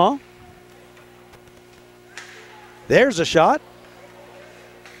D'Entremont. There's a shot.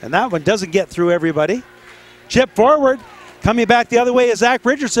 And that one doesn't get through everybody. Chip forward. Coming back the other way is Zach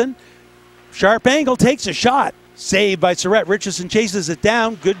Richardson. Sharp angle. Takes a shot. Saved by Surratt. Richardson chases it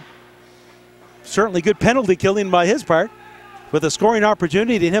down. Good. Certainly good penalty killing by his part. With a scoring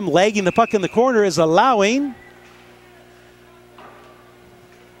opportunity, and him lagging the puck in the corner is allowing.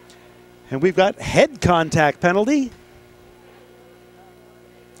 And we've got head contact penalty.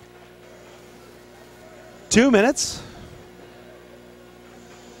 2 minutes.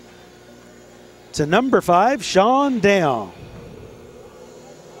 To number 5, Sean Dayon.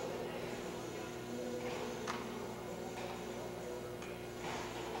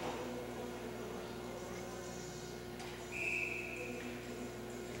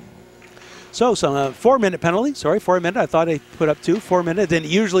 So some 4-minute penalty. Sorry, 4 minute. I thought I put up 2. 4 minutes, and it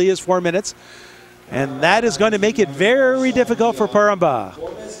usually is 4 minutes. And that is going to make it very difficult for Paramba.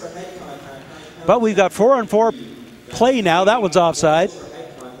 But we've got 4-on-4 play now. That one's offside.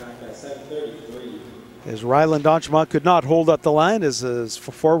 As Ryland D'Entremont could not hold up the line as his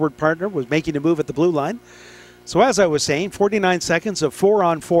forward partner was making a move at the blue line. So as I was saying, 49 seconds of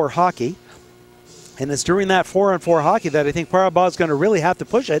 4-on-4 hockey. And it's during that 4-on-4 hockey that I think Paramba is going to really have to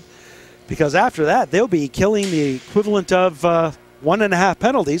push it. Because after that, they'll be killing the equivalent of 1.5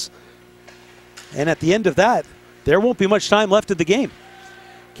 penalties. And at the end of that, there won't be much time left in the game.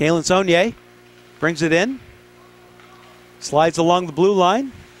 Kalen Saunier brings it in. Slides along the blue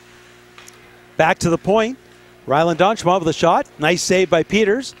line. Back to the point. Ryland D'Entremont with a shot. Nice save by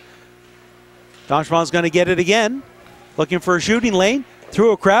Peters. D'Entremont's going to get it again. Looking for a shooting lane.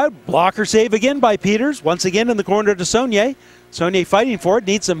 Through a crowd. Blocker save again by Peters. Once again in the corner to Saunier. Saunier fighting for it.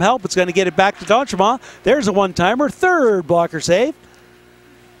 Needs some help. It's going to get it back to D'Entremont. There's a one-timer. Third blocker save.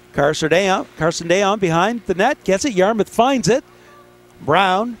 Carson Dayon behind the net. Gets it. Yarmouth finds it.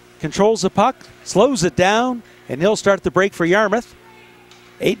 Brown controls the puck. Slows it down. And he'll start the break for Yarmouth.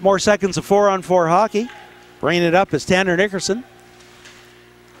 8 more seconds of 4-on-4 hockey. Bringing it up is Tanner Nickerson.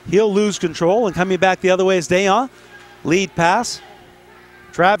 He'll lose control. And coming back the other way is Dayon. Lead pass.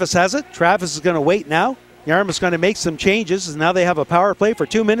 Travis has it. Travis is going to wait now. Yarmouth's going to make some changes, and now they have a power play for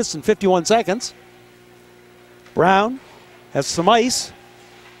 2 minutes and 51 seconds. Brown has some ice.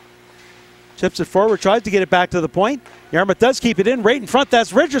 Chips it forward, tries to get it back to the point. Yarmouth does keep it in. Right in front,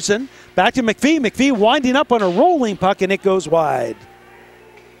 that's Richardson. Back to McPhee. McPhee winding up on a rolling puck, and it goes wide.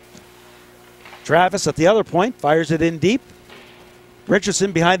 Travis at the other point fires it in deep.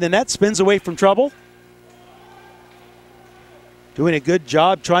 Richardson behind the net, spins away from trouble. Doing a good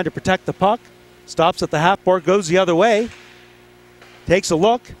job trying to protect the puck. Stops at the half board, goes the other way. Takes a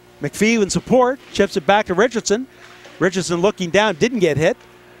look. McPhee in support, chips it back to Richardson. Richardson looking down, didn't get hit.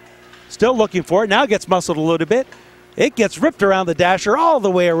 Still looking for it, now gets muscled a little bit. It gets ripped around the dasher all the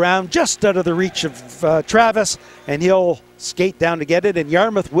way around, just out of the reach of Travis, and he'll skate down to get it, and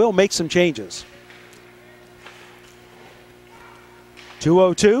Yarmouth will make some changes.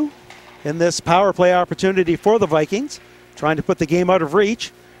 2:02 in this power play opportunity for the Vikings, trying to put the game out of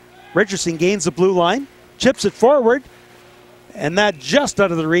reach. Richardson gains the blue line, chips it forward, and that just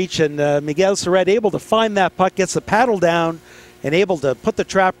out of the reach, and Miguel Surret able to find that puck, gets the paddle down, and able to put the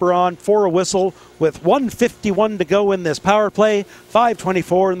trapper on for a whistle with 1:51 to go in this power play.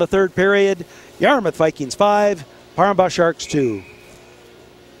 5:24 in the third period. Yarmouth Vikings 5, Paramba Sharks 2.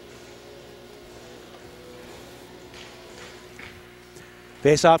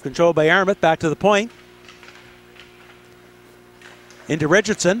 Face-off controlled by Yarmouth, back to the point. Into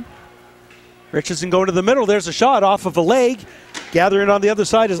Richardson. Richardson going to the middle. There's a shot off of a leg. Gathering on the other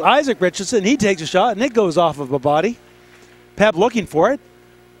side is Isaac Richardson. He takes a shot, and it goes off of a body. Peb looking for it.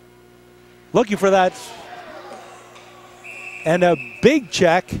 Looking for that. And a big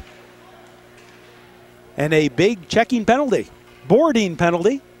check. And a big checking penalty. Boarding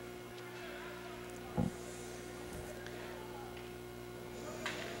penalty.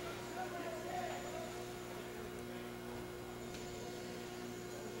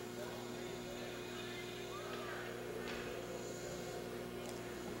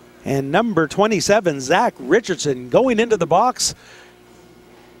 And number 27, Zach Richardson, going into the box,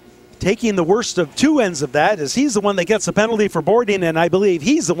 taking the worst of two ends of that, as he's the one that gets the penalty for boarding, and I believe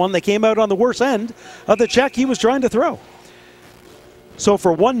he's the one that came out on the worst end of the check he was trying to throw. So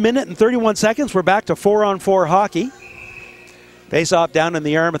for 1 minute and 31 seconds, we're back to 4-on-4 hockey. Face-off down in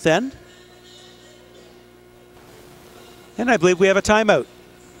the Yarmouth end. And I believe we have a timeout.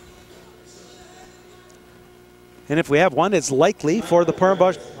 And if we have one, it's likely for the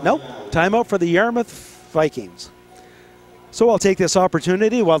Paramba. Nope, timeout for the Yarmouth Vikings. So I'll take this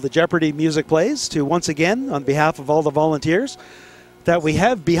opportunity while the Jeopardy music plays to once again, on behalf of all the volunteers that we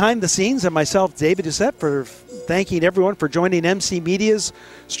have behind the scenes, and myself, David Doucette, for thanking everyone for joining MC Media's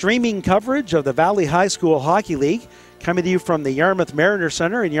streaming coverage of the Valley High School Hockey League, coming to you from the Yarmouth Mariner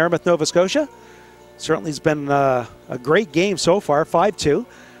Center in Yarmouth, Nova Scotia. Certainly has been a great game so far, 5-2.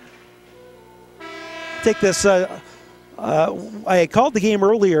 Take this. I called the game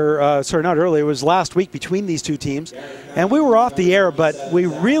earlier, sorry, not earlier, it was last week between these two teams, and we were off the air, but we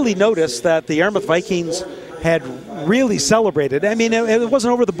really noticed that the Yarmouth Vikings had really celebrated. I mean, it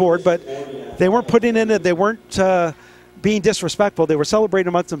wasn't over the board, but they weren't putting in it, they weren't being disrespectful, they were celebrating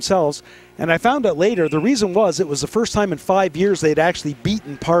amongst themselves, and I found out later the reason was it was the first time in 5 years they'd actually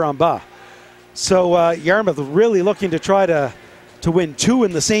beaten Paramba. So Yarmouth really looking to try to win 2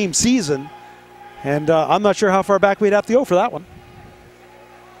 in the same season. And I'm not sure how far back we'd have to go for that one.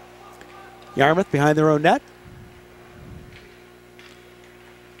 Yarmouth behind their own net.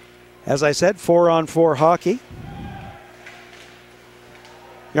 As I said, 4-on-4 hockey.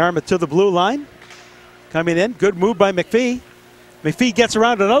 Yarmouth to the blue line. Coming in, good move by McPhee. McPhee gets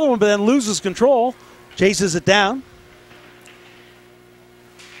around another one, but then loses control. Chases it down.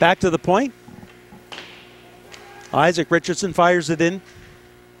 Back to the point. Isaac Richardson fires it in,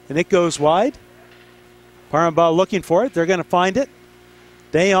 and it goes wide. Paramba looking for it. They're going to find it.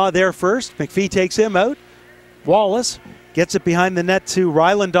 Dayon there first. McPhee takes him out. Wallace gets it behind the net to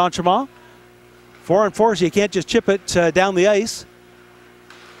Ryland Donchemont. 4-on-4, so you can't just chip it down the ice.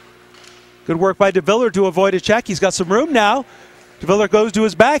 Good work by DeViller to avoid a check. He's got some room now. DeViller goes to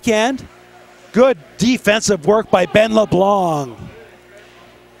his backhand. Good defensive work by Ben LeBlanc.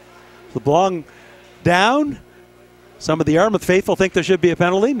 LeBlanc down. Some of the Yarmouth faithful think there should be a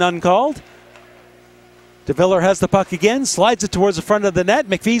penalty. None called. DeViller has the puck again, slides it towards the front of the net.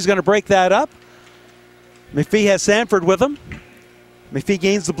 McPhee's going to break that up. McPhee has Sanford with him. McPhee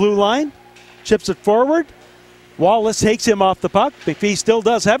gains the blue line, chips it forward. Wallace takes him off the puck. McPhee still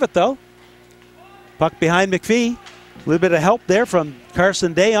does have it, though. Puck behind McPhee. A little bit of help there from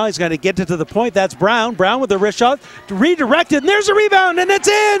Carson Dayon. He's going to get it to the point. That's Brown. Brown with a wrist shot. Redirected, and there's a rebound, and it's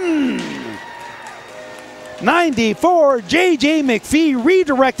in! 94, J.J. McPhee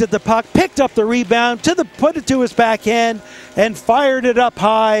redirected the puck, picked up the rebound, put it to his backhand, and fired it up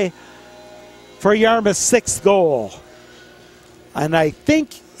high for Yarmouth's 6th goal. And I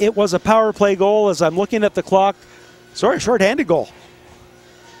think it was a power play goal as I'm looking at the clock. Sorry, short-handed goal.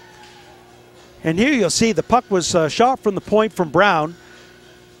 And here you'll see the puck was shot from the point from Brown.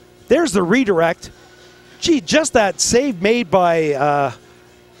 There's the redirect. Gee, just that save made by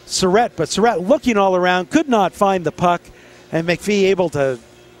Surratt, but Surratt looking all around, could not find the puck, and McPhee able to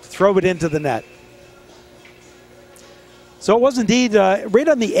throw it into the net. So it was indeed right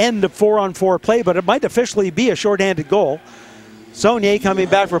on the end of 4-on-4 play, but it might officially be a shorthanded goal. Saunier coming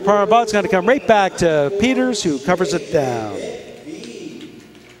back for Paramba. It's going to come right back to Peters, who covers it down.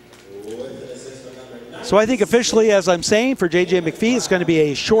 So I think officially, as I'm saying, for J.J. McPhee, it's going to be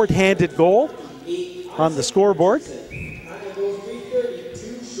a shorthanded goal on the scoreboard.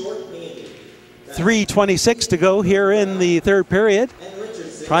 3:26 to go here in the third period.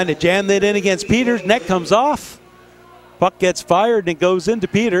 Trying to jam that in against Peters. Net comes off. Puck gets fired and it goes into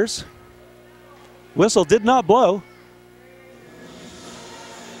Peters. Whistle did not blow.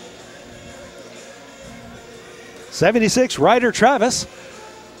 '76 Ryder Travis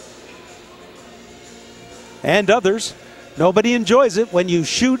and others. Nobody enjoys it when you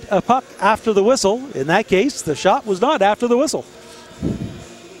shoot a puck after the whistle. In that case, the shot was not after the whistle.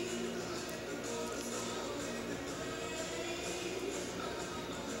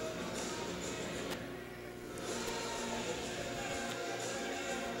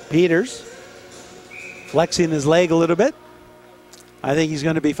 Peters flexing his leg a little bit. I think he's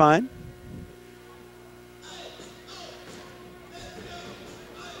going to be fine.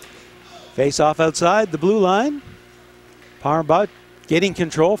 Face off outside the blue line. Paramba getting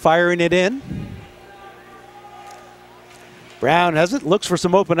control, firing it in. Brown has it, looks for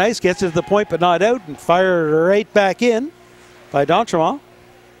some open ice, gets it to the point but not out, and fired right back in by D'Entremont.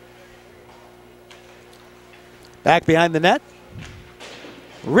 Back behind the net.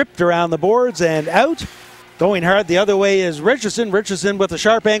 Ripped around the boards and out. Going hard the other way is Richardson. Richardson with a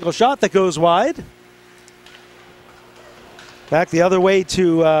sharp angle shot that goes wide. Back the other way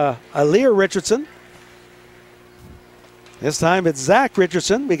to Aleer Richardson. This time it's Zach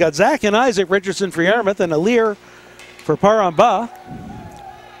Richardson. We got Zach and Isaac Richardson for Yarmouth and Aleer for Paramba.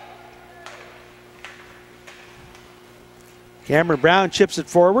 Cameron Brown chips it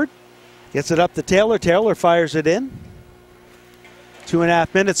forward. Gets it up to Taylor. Taylor fires it in.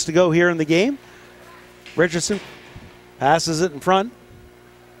 2.5 minutes to go here in the game. Richardson passes it in front.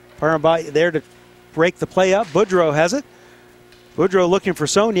 Paramba there to break the play up. Boudreau has it. Boudreau looking for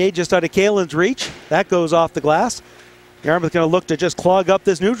Saunier just out of Kalen's reach. That goes off the glass. Yarmouth going to look to just clog up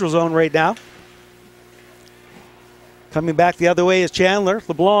this neutral zone right now. Coming back the other way is Chandler.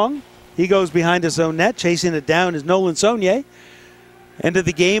 LeBlanc. He goes behind his own net. Chasing it down is Nolan Saunier. End of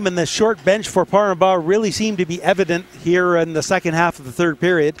the game, and the short bench for Paramba really seemed to be evident here in the second half of the third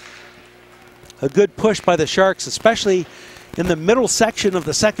period. A good push by the Sharks, especially in the middle section of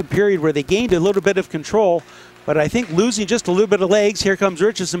the second period where they gained a little bit of control, but I think losing just a little bit of legs. Here comes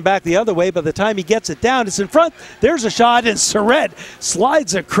Richardson back the other way. By the time he gets it down, it's in front. There's a shot, and Surratt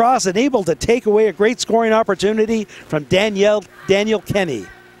slides across and able to take away a great scoring opportunity from Daniel Kenny.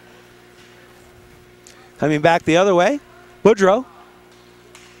 Coming back the other way, Boudreau.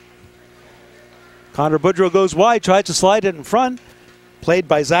 Connor Boudreau goes wide, tries to slide it in front. Played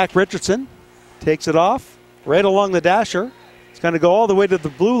by Zach Richardson. Takes it off right along the dasher. It's going to go all the way to the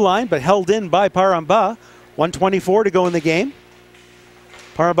blue line, but held in by Paramba. 1:24 to go in the game.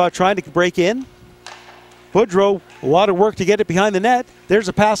 Paramba trying to break in. Boudreau, a lot of work to get it behind the net. There's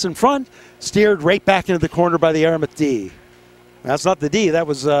a pass in front. Steered right back into the corner by the Yarmouth D. That's not the D. That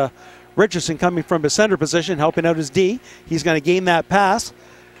was Richardson coming from his center position, helping out his D. He's going to gain that pass.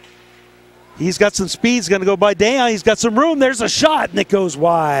 He's got some speed. He's going to go by Dayon. He's got some room. There's a shot, and it goes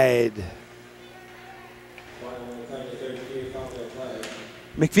wide.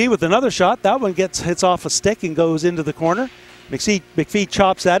 McPhee with another shot. That one hits off a stick and goes into the corner. McPhee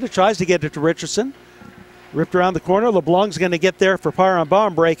chops at it, tries to get it to Richardson. Ripped around the corner. LeBlanc's going to get there for Paramba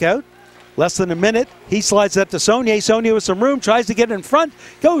and breakout. Less than a minute. He slides that to Saunier. Saunier with some room, tries to get it in front.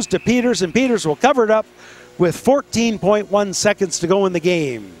 Goes to Peters, and Peters will cover it up with 14.1 seconds to go in the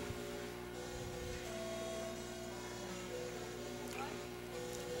game.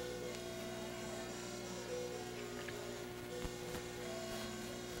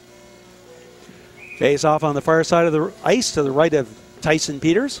 Face off on the far side of the ice to the right of Tyson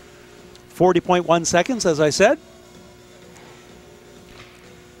Peters. 40.1 seconds, as I said.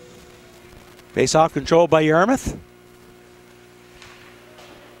 Face off control by Yarmouth.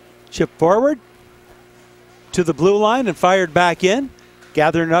 Chip forward to the blue line and fired back in.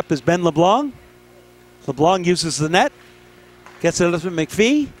 Gathering up is Ben LeBlanc. LeBlanc uses the net. Gets it up to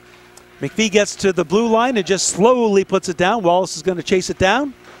McPhee. McPhee gets to the blue line and just slowly puts it down. Wallace is going to chase it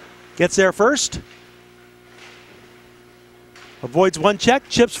down. Gets there first. Avoids one check,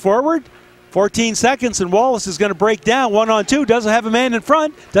 chips forward. 14 seconds, and Wallace is going to break down 1-on-2. Doesn't have a man in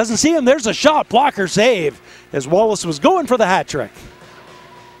front. Doesn't see him. There's a shot. Blocker save as Wallace was going for the hat trick.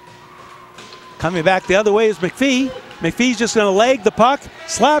 Coming back the other way is McPhee. McPhee's just going to leg the puck.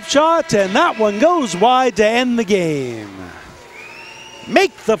 Slap shot, and that one goes wide to end the game.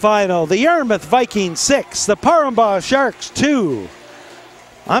 Make the final. The Yarmouth Vikings 6, the Parambagh Sharks 2.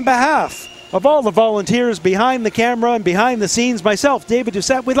 On behalf of all the volunteers behind the camera and behind the scenes, myself, David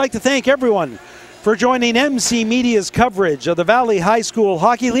Doucette, we'd like to thank everyone for joining MC Media's coverage of the Valley High School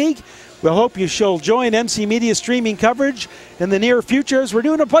Hockey League. We'll hope you shall join MC Media's streaming coverage in the near future as we're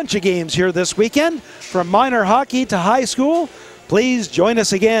doing a bunch of games here this weekend from minor hockey to high school. Please join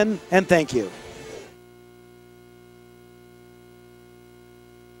us again, and thank you.